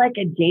kind of like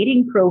a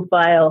dating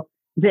profile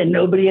that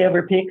nobody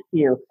ever picks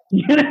you.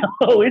 You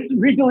know, it's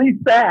really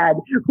sad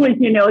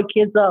when, you know, a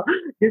kid's all,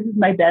 this is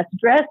my best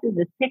dress in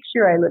this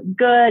picture. I look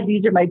good.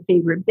 These are my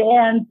favorite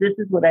bands. This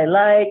is what I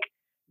like.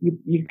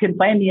 You can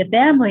find me a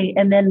family.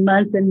 And then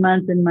months and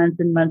months and months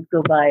and months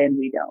go by and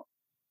we don't.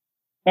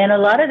 And a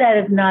lot of that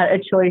is not a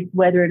choice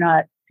whether or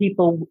not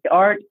people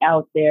aren't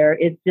out there.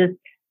 It just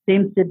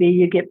seems to be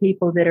you get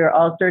people that are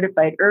all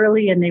certified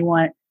early and they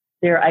want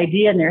their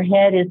idea in their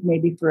head is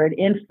maybe for an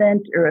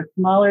infant or a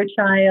smaller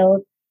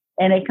child.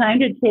 And it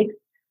kind of takes,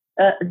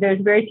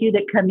 there's very few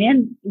that come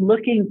in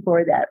looking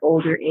for that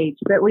older age,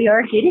 but we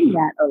are getting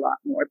that a lot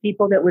more.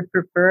 People that would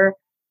prefer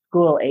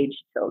school age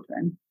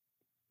children.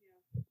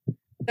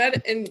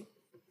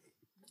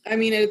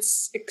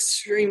 It's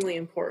extremely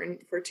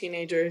important for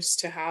teenagers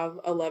to have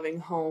a loving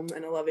home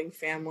and a loving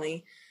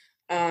family.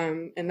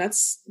 And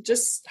that's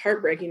just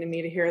heartbreaking to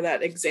me to hear that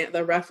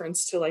the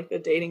reference to like the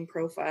dating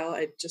profile.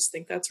 I just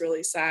think that's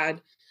really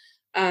sad.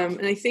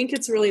 And I think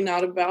it's really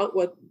not about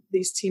what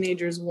these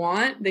teenagers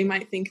want. They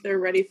might think they're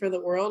ready for the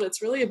world.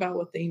 It's really about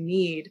what they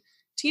need.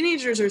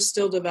 Teenagers are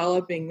still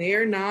developing. They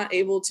are not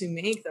able to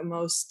make the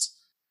most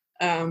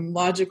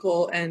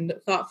logical and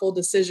thoughtful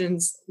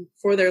decisions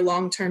for their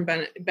long-term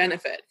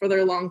benefit, for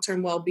their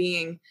long-term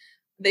well-being.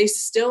 They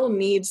still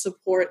need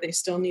support. They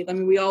still need,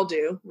 we all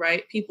do,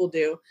 right? People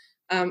do.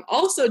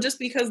 Also, just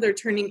because they're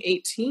turning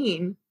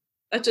 18,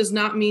 that does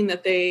not mean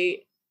that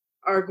they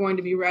are going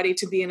to be ready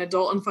to be an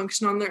adult and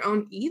function on their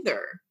own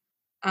either.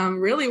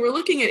 Really, we're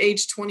looking at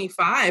age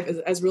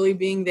 25 as really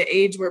being the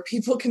age where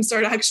people can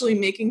start actually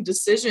making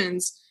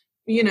decisions,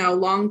 you know,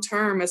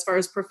 long-term as far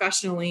as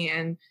professionally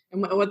and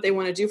what they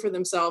want to do for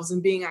themselves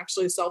and being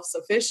actually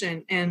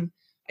self-sufficient. And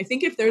I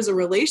think if there's a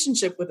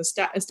relationship with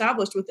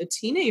established with a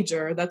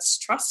teenager that's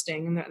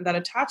trusting and that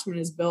attachment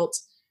is built,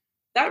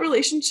 that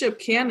relationship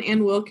can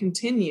and will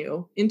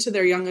continue into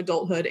their young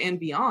adulthood and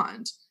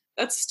beyond.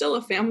 That's still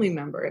a family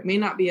member. It may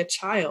not be a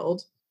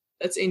child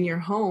that's in your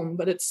home,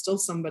 but it's still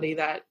somebody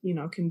that, you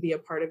know, can be a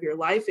part of your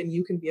life and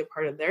you can be a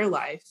part of their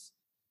life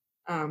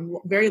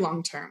very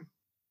long term.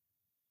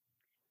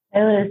 I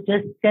was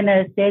just going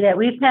to say that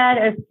we've had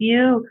a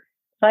few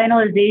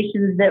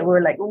finalizations that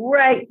were like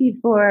right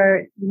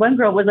before, one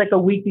girl was like a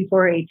week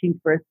before her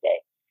 18th birthday.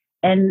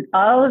 And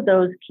all of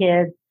those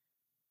kids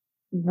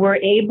were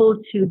able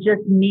to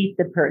just meet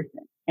the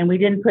person. And we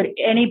didn't put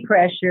any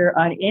pressure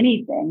on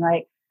anything.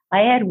 Like I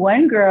had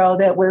one girl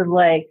that was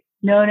like,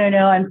 no,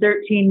 I'm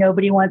 13.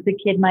 Nobody wants a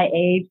kid my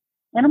age.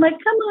 And I'm like,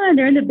 come on,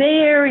 they're in the Bay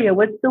Area.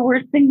 What's the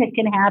worst thing that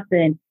can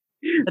happen?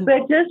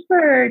 But just for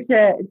her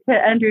to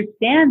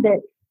understand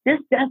that this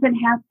doesn't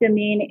have to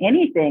mean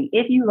anything.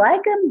 If you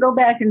like them, go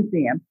back and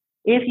see them.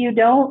 If you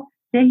don't,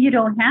 then you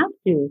don't have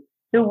to.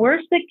 The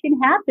worst that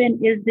can happen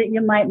is that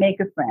you might make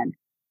a friend.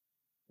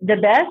 The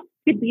best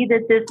could be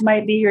that this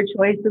might be your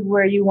choice of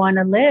where you want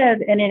to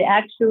live. And it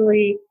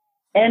actually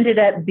ended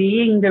up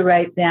being the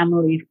right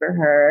family for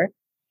her.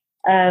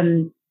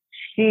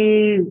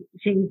 She's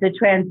a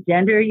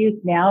transgender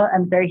youth now.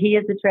 He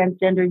is a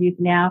transgender youth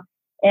now.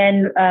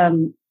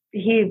 And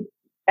he,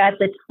 at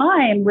the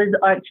time, was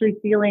actually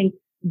feeling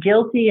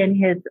guilty in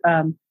his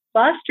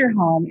foster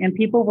home, and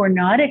people were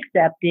not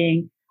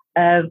accepting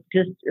of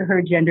just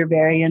her gender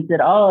variance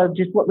at all, of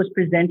just what was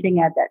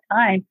presenting at that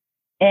time.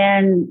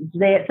 And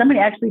somebody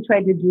actually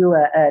tried to do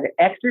an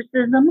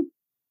exorcism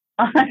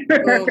on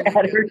her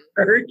at her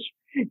church.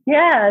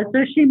 Yeah,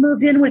 so she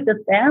moved in with a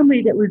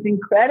family that was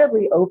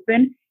incredibly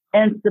open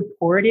and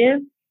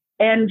supportive,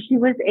 and she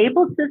was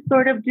able to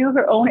sort of do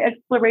her own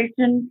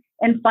exploration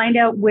and find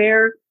out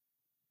where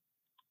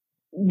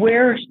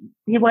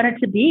he wanted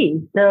to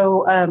be.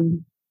 So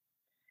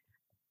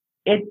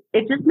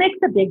it just makes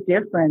a big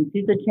difference.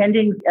 He's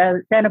attending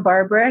Santa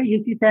Barbara,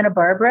 UC Santa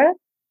Barbara,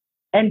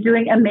 and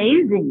doing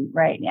amazing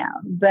right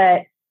now.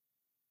 But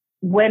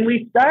when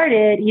we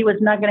started, he was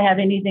not going to have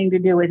anything to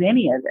do with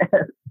any of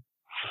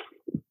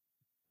this.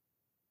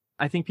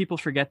 I think people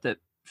forget that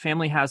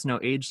family has no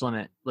age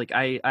limit. Like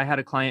I had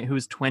a client who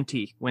was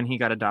 20 when he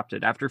got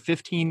adopted. After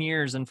 15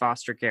 years in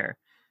foster care,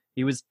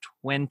 he was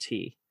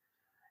 20.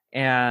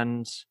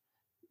 And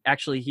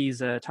actually,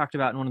 he's talked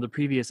about in one of the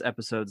previous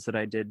episodes that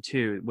I did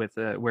too, with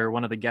where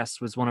one of the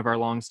guests was one of our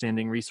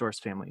longstanding resource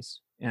families.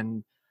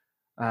 And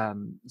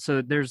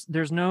so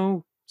there's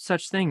no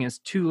such thing as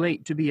too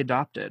late to be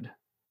adopted.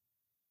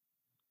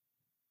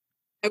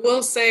 I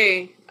will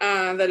say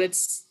that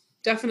it's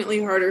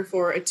definitely harder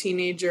for a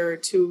teenager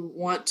to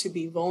want to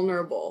be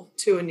vulnerable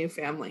to a new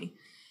family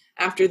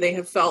after they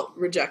have felt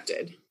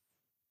rejected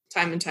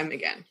time and time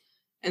again.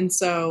 And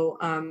so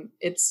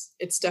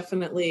it's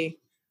definitely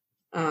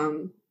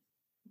going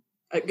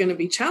to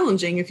be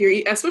challenging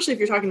especially if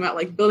you're talking about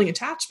like building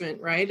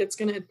attachment, right? It's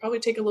going to probably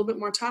take a little bit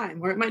more time,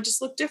 or it might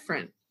just look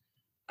different.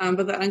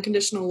 But that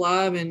unconditional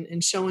love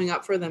and showing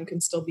up for them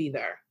can still be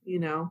there,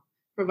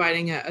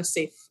 providing a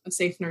safe,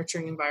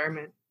 nurturing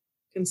environment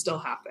can still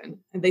happen,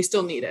 and they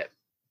still need it.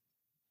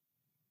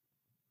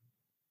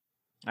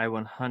 I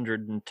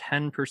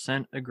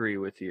 110% agree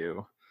with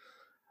you.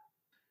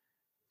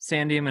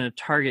 Sandy, I'm going to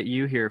target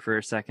you here for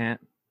a second.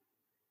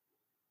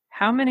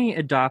 How many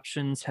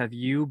adoptions have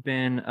you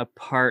been a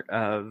part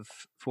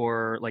of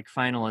for like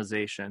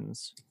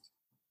finalizations?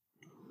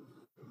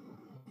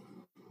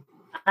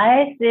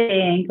 I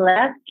think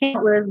last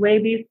count was way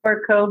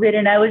before COVID,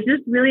 and I was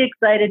just really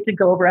excited to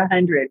go over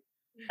 100.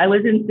 I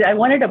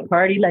wanted a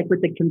party like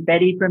with the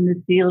confetti from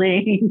the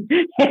ceiling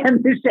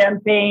and the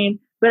champagne,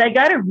 but I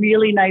got a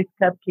really nice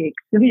cupcake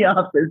to the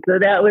office, so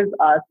that was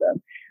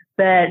awesome.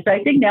 But so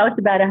I think now it's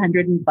about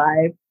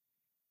 105,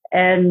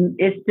 and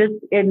it's just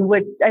in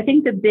what I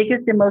think the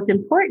biggest and most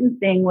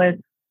important thing was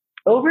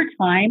over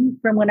time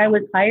from when I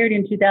was hired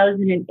in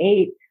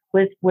 2008.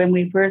 Was when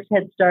we first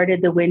had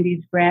started the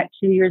Wendy's grant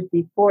 2 years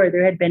before,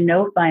 there had been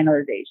no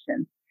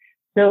finalization.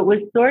 So it was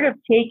sort of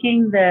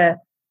taking the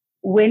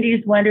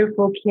Wendy's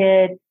Wonderful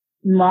Kid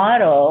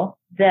model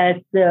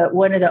that's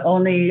one of the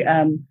only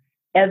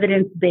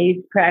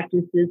evidence-based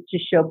practices to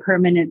show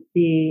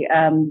permanency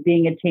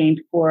being attained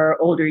for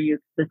older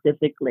youth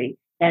specifically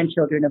and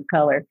children of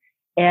color,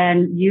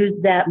 and use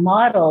that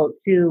model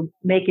to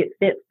make it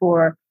fit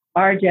for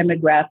our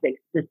demographics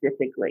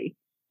specifically.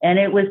 And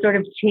it was sort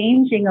of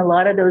changing a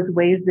lot of those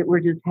ways that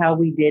were just how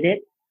we did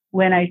it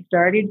when I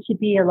started to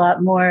be a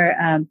lot more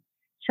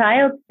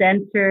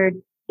child-centered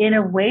in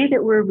a way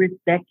that we're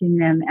respecting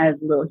them as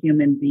little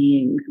human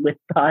beings with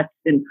thoughts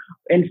and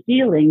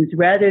feelings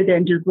rather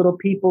than just little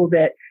people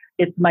that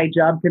it's my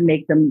job to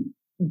make them,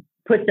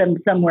 put them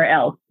somewhere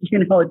else.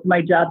 It's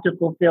my job to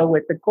fulfill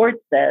what the court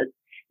says.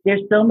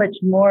 There's so much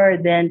more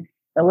than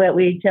what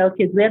we tell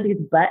kids. We have these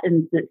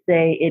buttons that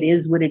say it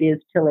is what it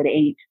is till it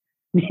ain't.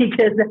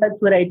 Because that's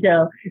what I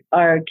tell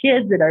our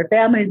kids and our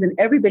families and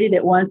everybody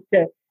that wants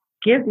to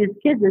give these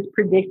kids this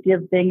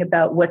predictive thing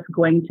about what's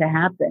going to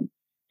happen.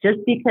 Just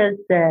because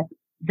the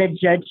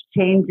judge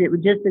changes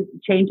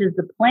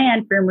the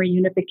plan from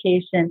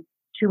reunification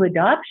to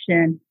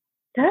adoption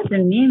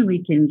doesn't mean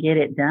we can get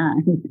it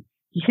done.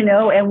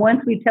 And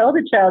once we tell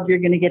the child you're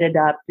going to get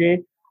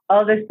adopted,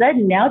 all of a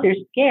sudden now they're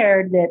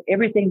scared that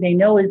everything they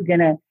know is going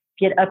to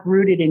get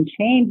uprooted and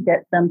changed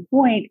at some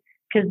point,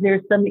 because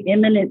there's some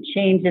imminent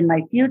change in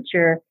my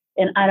future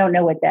and I don't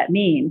know what that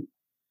means.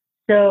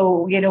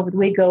 So,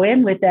 we go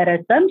in with that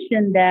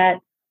assumption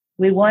that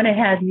we want to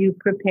have you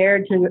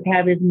prepared to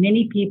have as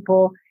many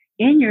people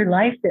in your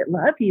life that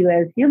love you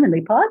as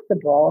humanly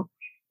possible.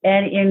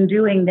 And in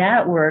doing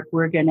that work,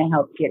 we're going to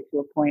help get to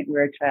a point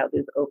where a child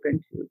is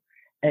open to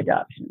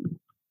adoption.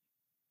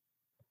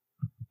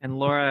 And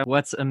Laura,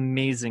 what's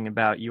amazing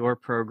about your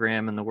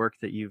program and the work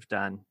that you've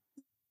done?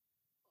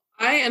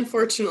 I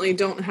unfortunately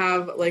don't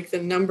have like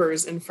the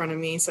numbers in front of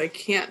me, so I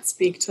can't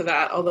speak to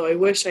that, although I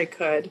wish I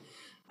could.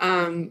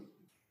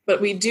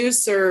 But we do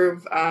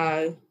serve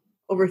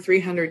over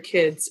 300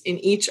 kids in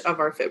each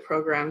of our FIT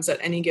programs at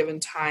any given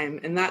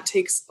time. And that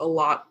takes a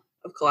lot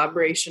of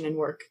collaboration and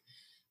work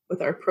with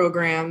our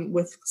program,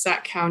 with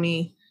Sac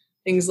County,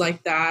 things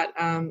like that.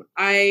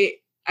 I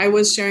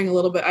was sharing a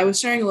little bit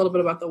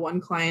about the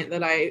one client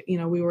that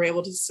we were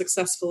able to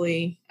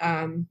successfully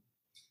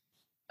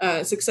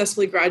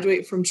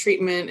graduate from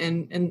treatment,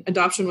 and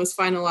adoption was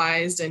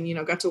finalized,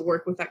 and got to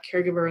work with that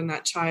caregiver and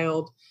that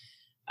child.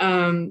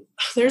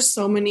 There's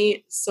so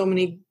many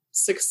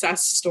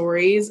success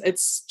stories.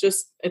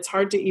 It's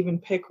hard to even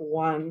pick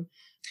one.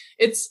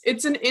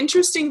 It's an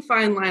interesting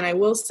fine line. I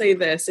will say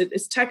this: it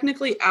is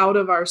technically out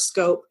of our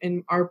scope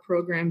in our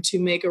program to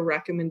make a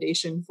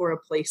recommendation for a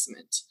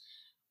placement,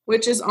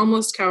 which is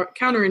almost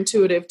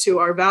counterintuitive to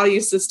our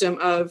value system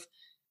of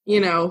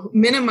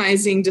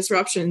minimizing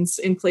disruptions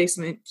in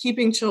placement,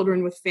 keeping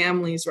children with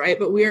families, right?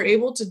 But we are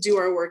able to do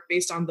our work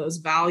based on those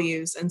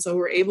values. And so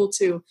we're able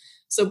to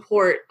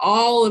support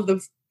all of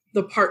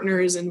the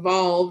partners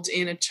involved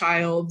in a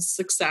child's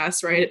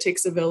success, right? It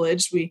takes a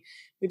village. We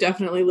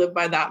definitely live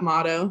by that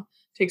motto.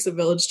 It takes a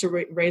village to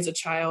raise a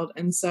child.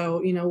 And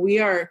so, we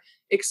are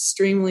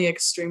extremely,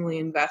 extremely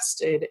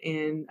invested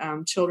in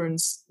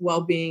children's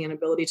well-being and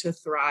ability to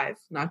thrive,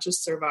 not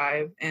just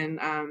survive. And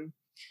I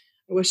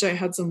wish I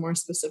had some more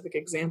specific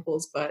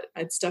examples, but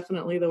it's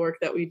definitely the work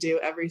that we do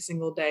every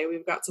single day.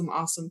 We've got some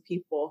awesome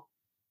people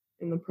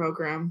in the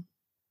program.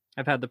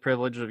 I've had the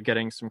privilege of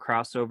getting some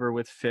crossover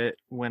with FIT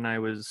when I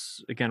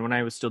was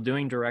still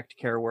doing direct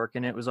care work,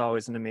 and it was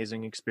always an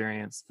amazing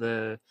experience.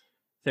 The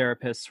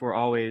therapists were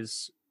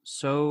always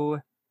so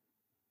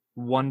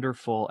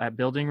wonderful at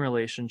building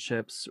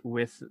relationships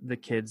with the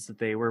kids that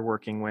they were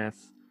working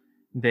with.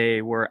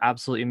 They were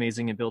absolutely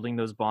amazing at building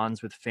those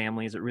bonds with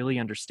families, at really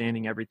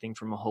understanding everything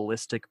from a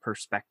holistic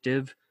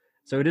perspective.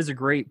 So it is a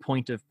great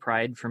point of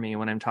pride for me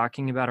when I'm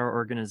talking about our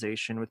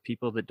organization with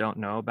people that don't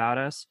know about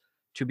us,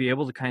 to be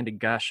able to kind of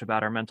gush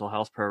about our mental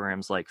health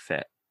programs like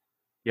FIT.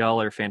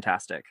 Y'all are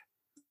fantastic.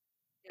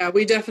 Yeah,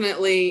 we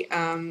definitely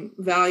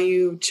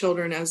value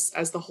children as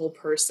the whole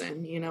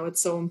person. You know,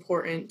 it's so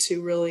important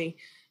to really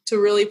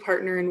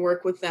partner and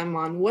work with them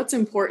on what's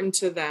important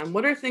to them.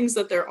 What are things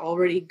that they're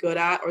already good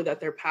at or that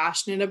they're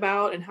passionate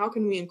about, and how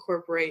can we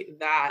incorporate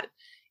that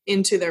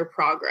into their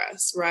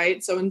progress,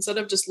 right? So instead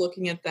of just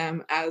looking at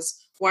them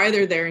as why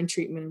they're there in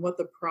treatment and what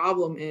the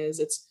problem is,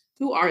 it's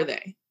who are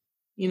they?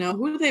 You know,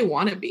 who do they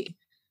want to be?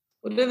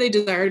 What do they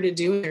desire to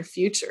do in their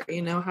future?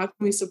 You know, how can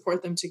we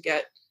support them to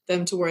get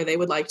them to where they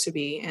would like to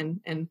be, and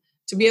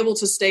to be able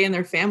to stay in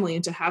their family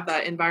and to have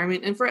that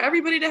environment, and for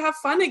everybody to have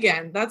fun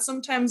again. That's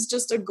sometimes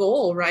just a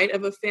goal, right,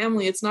 of a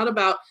family. It's not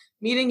about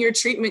meeting your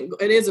treatment.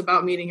 It is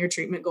about meeting your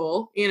treatment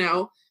goal, you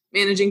know,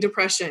 managing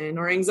depression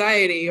or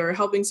anxiety or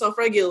helping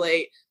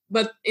self-regulate.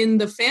 But in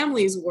the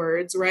family's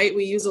words, right,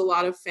 we use a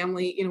lot of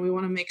family, you know, we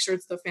want to make sure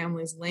it's the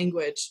family's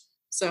language.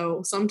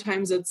 So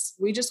sometimes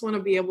we just want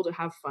to be able to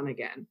have fun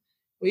again.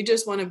 We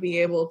just want to be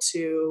able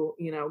to,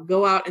 you know,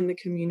 go out in the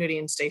community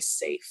and stay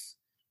safe,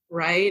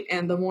 right?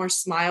 And the more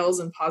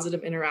smiles and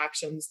positive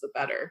interactions, the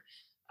better.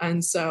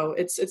 And so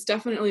it's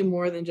definitely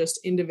more than just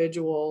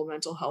individual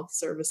mental health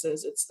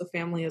services. It's the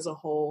family as a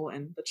whole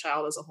and the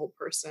child as a whole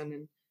person,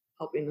 and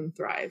helping them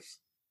thrive.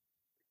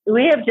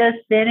 We have just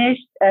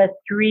finished a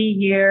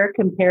 3-year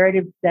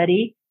comparative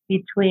study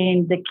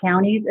between the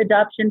county's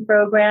adoption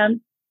programs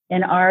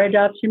and our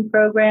adoption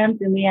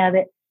programs, and we have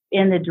it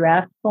in the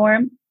draft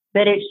form.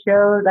 But it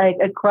showed, like,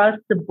 across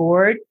the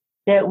board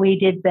that we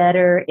did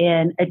better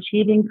in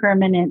achieving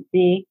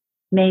permanency,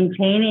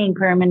 maintaining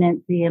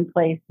permanency and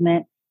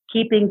placement,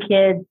 keeping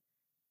kids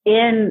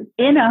in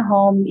a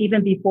home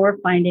even before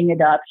finding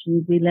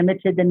adoptions. We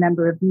limited the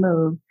number of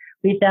moves.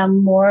 We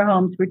found more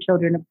homes for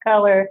children of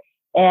color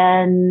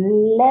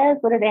and less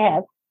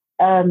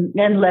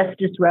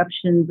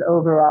disruptions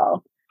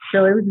overall.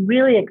 So it was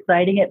really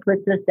exciting. It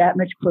puts us that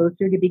much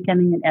closer to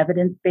becoming an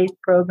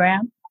evidence-based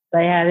program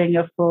by having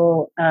a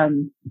full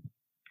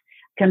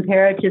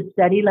comparative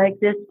study like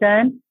this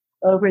done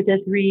over the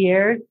 3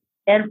 years.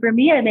 And for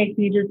me, it makes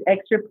me just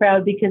extra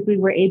proud because we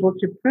were able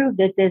to prove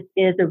that this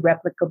is a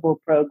replicable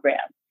program.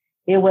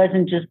 It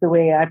wasn't just the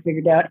way I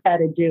figured out how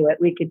to do it.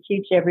 We could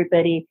teach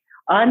everybody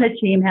on the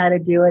team how to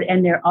do it,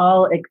 and they're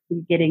all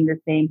getting the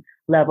same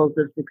levels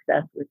of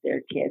success with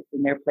their kids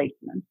and their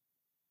placements.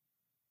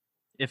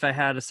 If I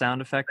had a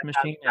sound effect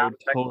machine, I would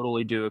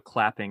totally do a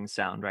clapping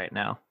sound right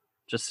now,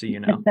 just so you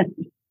know.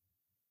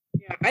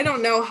 Yeah, I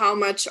don't know how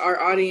much our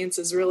audience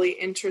is really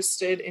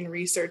interested in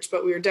research,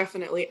 but we are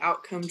definitely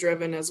outcome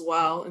driven as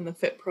well. In the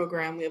FIT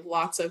program, we have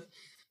lots of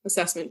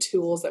assessment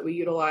tools that we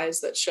utilize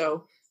that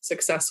show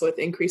success with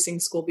increasing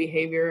school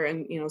behavior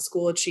and, you know,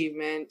 school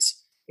achievement,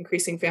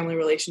 increasing family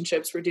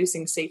relationships,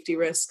 reducing safety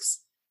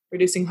risks,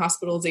 reducing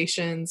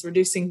hospitalizations,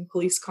 reducing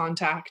police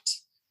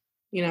contact.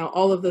 You know,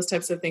 all of those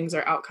types of things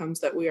are outcomes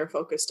that we are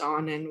focused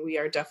on, and we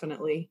are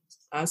definitely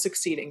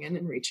succeeding in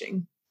and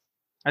reaching.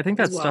 I think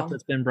that's stuff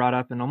that's been brought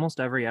up in almost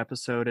every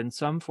episode in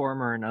some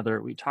form or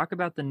another. We talk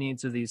about the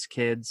needs of these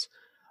kids.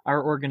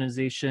 Our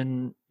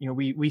organization, you know,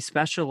 we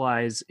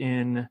specialize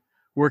in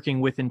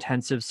working with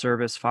intensive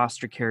service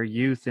foster care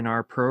youth in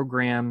our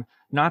program.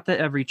 Not that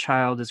every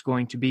child is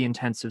going to be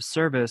intensive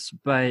service,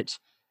 but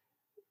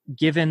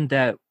given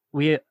that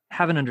we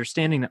have an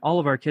understanding that all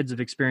of our kids have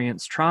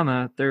experienced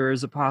trauma, there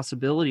is a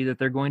possibility that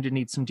they're going to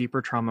need some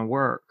deeper trauma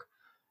work.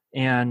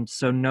 And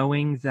so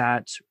knowing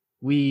that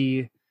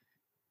we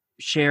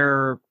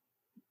share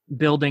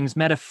buildings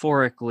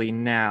metaphorically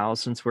now,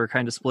 since we're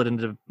kind of split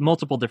into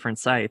multiple different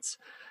sites,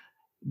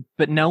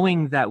 but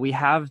knowing that we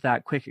have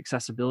that quick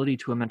accessibility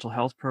to a mental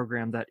health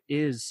program that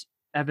is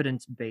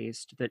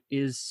evidence-based, that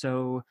is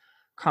so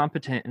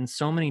competent in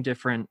so many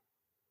different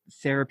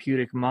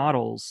therapeutic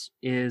models,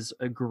 is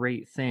a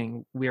great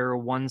thing. We are a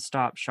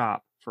one-stop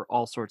shop for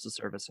all sorts of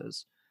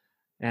services,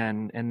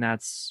 and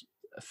that's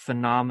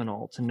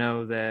phenomenal to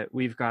know that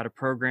we've got a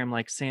program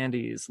like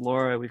Sandy's,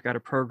 Laura, we've got a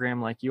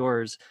program like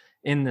yours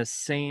in the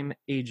same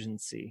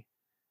agency.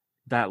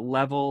 That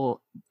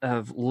level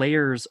of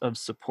layers of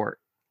support.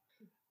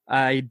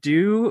 I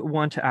do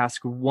want to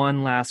ask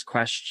one last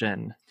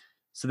question.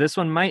 So this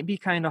one might be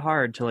kind of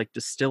hard to like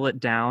distill it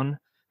down,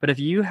 but if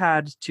you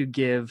had to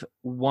give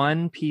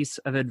one piece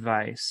of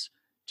advice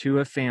to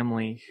a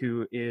family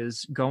who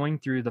is going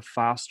through the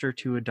foster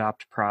to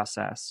adopt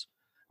process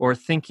or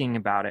thinking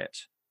about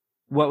it,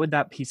 what would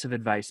that piece of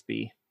advice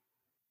be?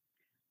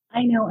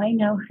 I know. I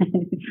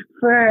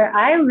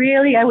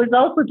was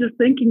also just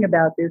thinking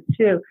about this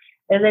too,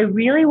 as I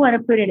really want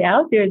to put it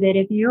out there that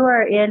if you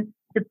are in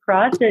the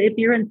process, if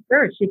you're in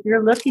search, if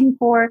you're looking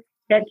for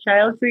that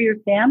child for your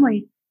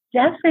family,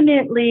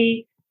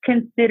 definitely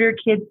consider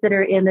kids that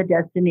are in the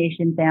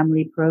Destination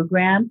Family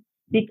program.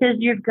 because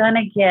you're going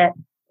to get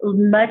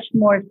much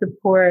more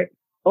support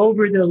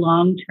over the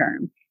long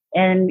term.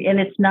 And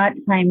it's not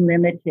time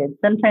limited.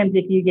 Sometimes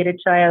if you get a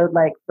child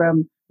like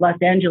from Los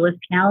Angeles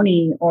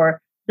County or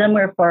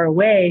somewhere far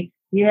away,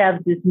 you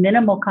have this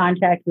minimal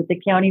contact with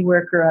the county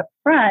worker up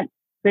front,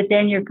 but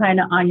then you're kind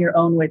of on your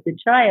own with the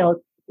child.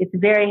 It's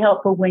very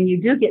helpful when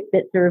you do get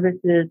fit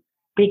services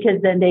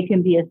because then they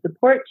can be a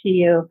support to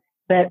you.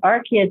 But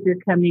our kids are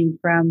coming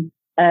from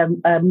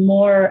a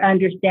more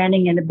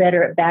understanding and a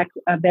better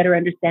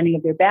understanding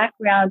of their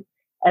background,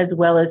 as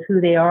well as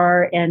who they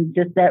are, and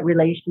just that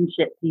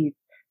relationship piece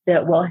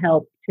that will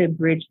help to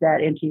bridge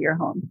that into your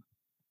home.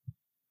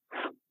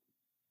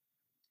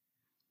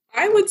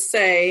 I would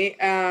say,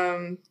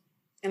 and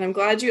I'm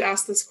glad you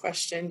asked this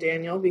question,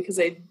 Daniel, because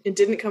it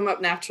didn't come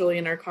up naturally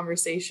in our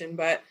conversation,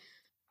 but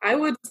I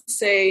would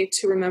say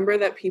to remember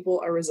that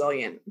people are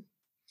resilient.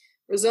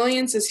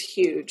 Resilience is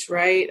huge,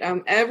 right?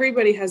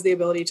 Everybody has the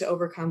ability to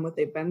overcome what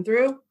they've been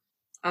through,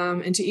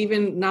 and to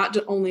even not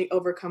to only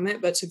overcome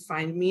it, but to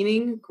find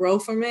meaning, grow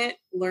from it,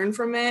 learn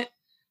from it,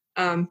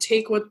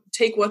 take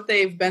what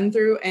they've been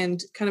through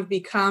and kind of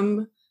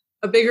become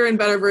a bigger and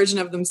better version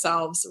of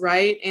themselves,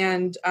 right?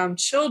 And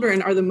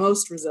children are the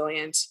most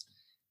resilient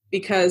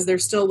because they're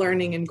still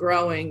learning and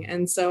growing.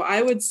 And so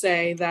I would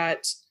say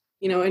that,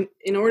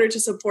 in order to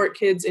support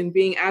kids in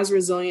being as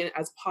resilient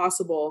as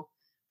possible,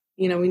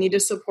 we need to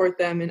support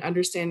them in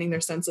understanding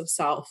their sense of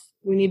self.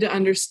 We need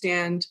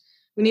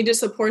to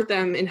support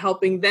them in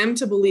helping them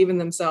to believe in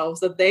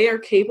themselves, that they are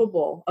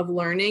capable of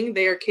learning,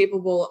 they are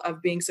capable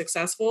of being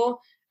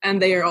successful,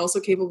 and they are also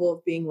capable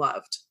of being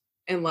loved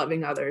and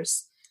loving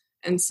others.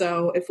 And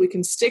so if we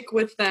can stick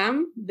with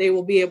them, they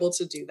will be able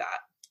to do that.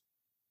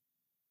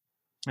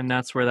 And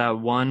that's where that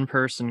one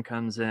person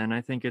comes in.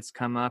 I think it's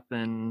come up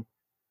in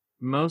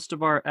most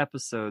of our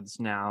episodes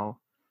now,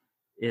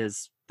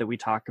 is that we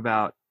talk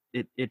about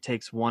it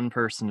takes one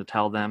person to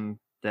tell them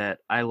that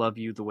I love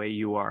you the way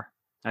you are.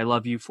 I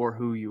love you for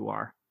who you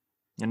are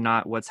and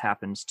not what's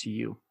happened to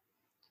you.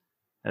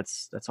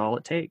 That's all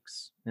it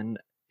takes. And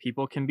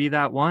people can be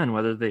that one,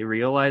 whether they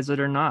realize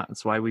it or not.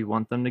 That's why we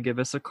want them to give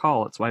us a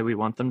call. It's why we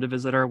want them to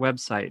visit our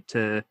website,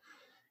 to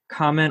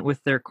comment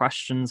with their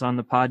questions on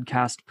the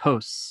podcast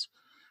posts,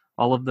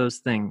 all of those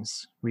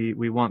things. We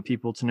want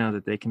people to know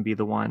that they can be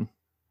the one.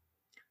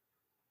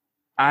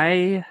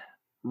 I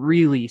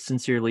really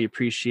sincerely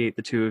appreciate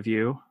the two of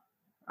you.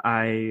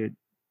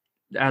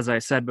 As I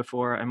said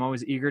before, I'm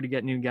always eager to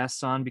get new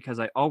guests on because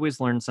I always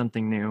learn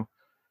something new.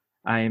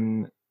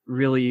 I'm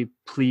really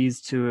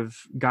pleased to have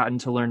gotten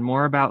to learn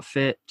more about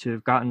FIT, to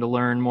have gotten to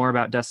learn more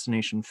about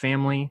Destination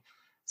Family.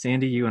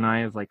 Sandy, you and I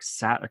have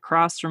sat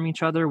across from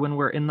each other when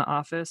we're in the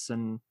office,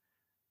 and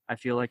I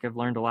feel like I've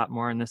learned a lot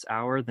more in this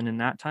hour than in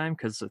that time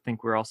because I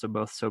think we're also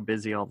both so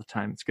busy all the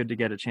time. It's good to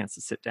get a chance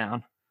to sit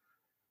down.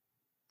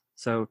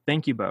 So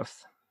thank you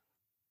both.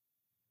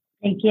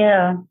 Thank you.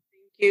 Thank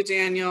you,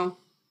 Daniel.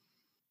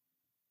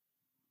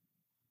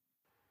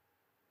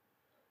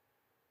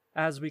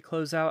 As we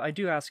close out, I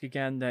do ask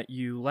again that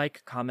you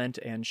like, comment,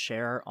 and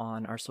share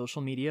on our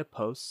social media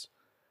posts.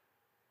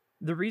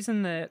 The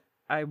reason that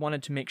I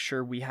wanted to make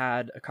sure we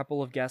had a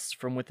couple of guests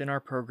from within our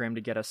program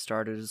to get us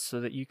started is so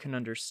that you can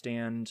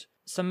understand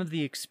some of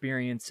the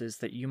experiences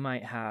that you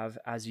might have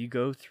as you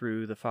go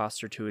through the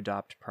foster to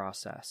adopt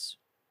process.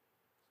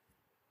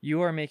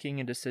 You are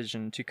making a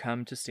decision to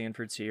come to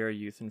Stanford Sierra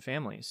Youth and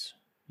Families.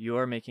 You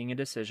are making a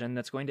decision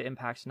that's going to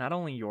impact not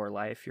only your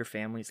life, your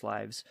family's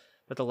lives,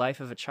 but the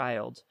life of a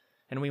child.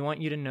 And we want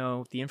you to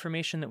know the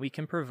information that we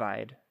can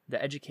provide,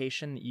 the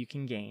education that you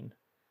can gain,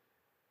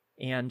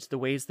 and the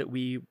ways that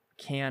we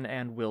can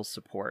and will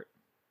support.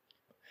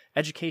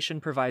 Education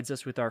provides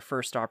us with our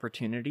first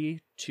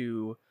opportunity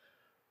to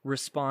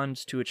respond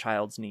to a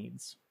child's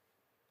needs.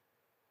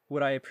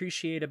 What I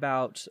appreciate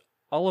about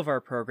all of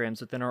our programs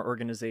within our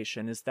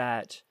organization is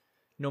that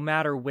no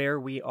matter where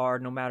we are,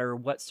 no matter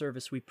what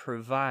service we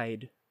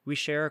provide, we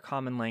share a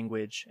common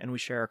language and we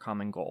share a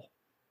common goal.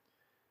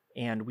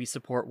 And we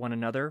support one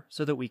another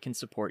so that we can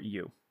support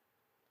you.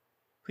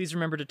 Please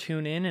remember to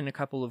tune in a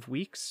couple of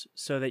weeks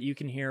so that you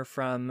can hear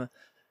from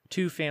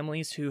two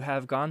families who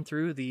have gone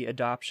through the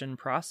adoption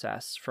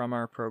process from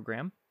our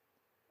program.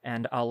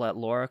 And I'll let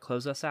Laura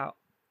close us out.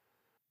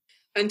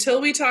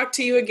 Until we talk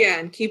to you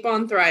again, keep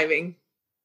on thriving.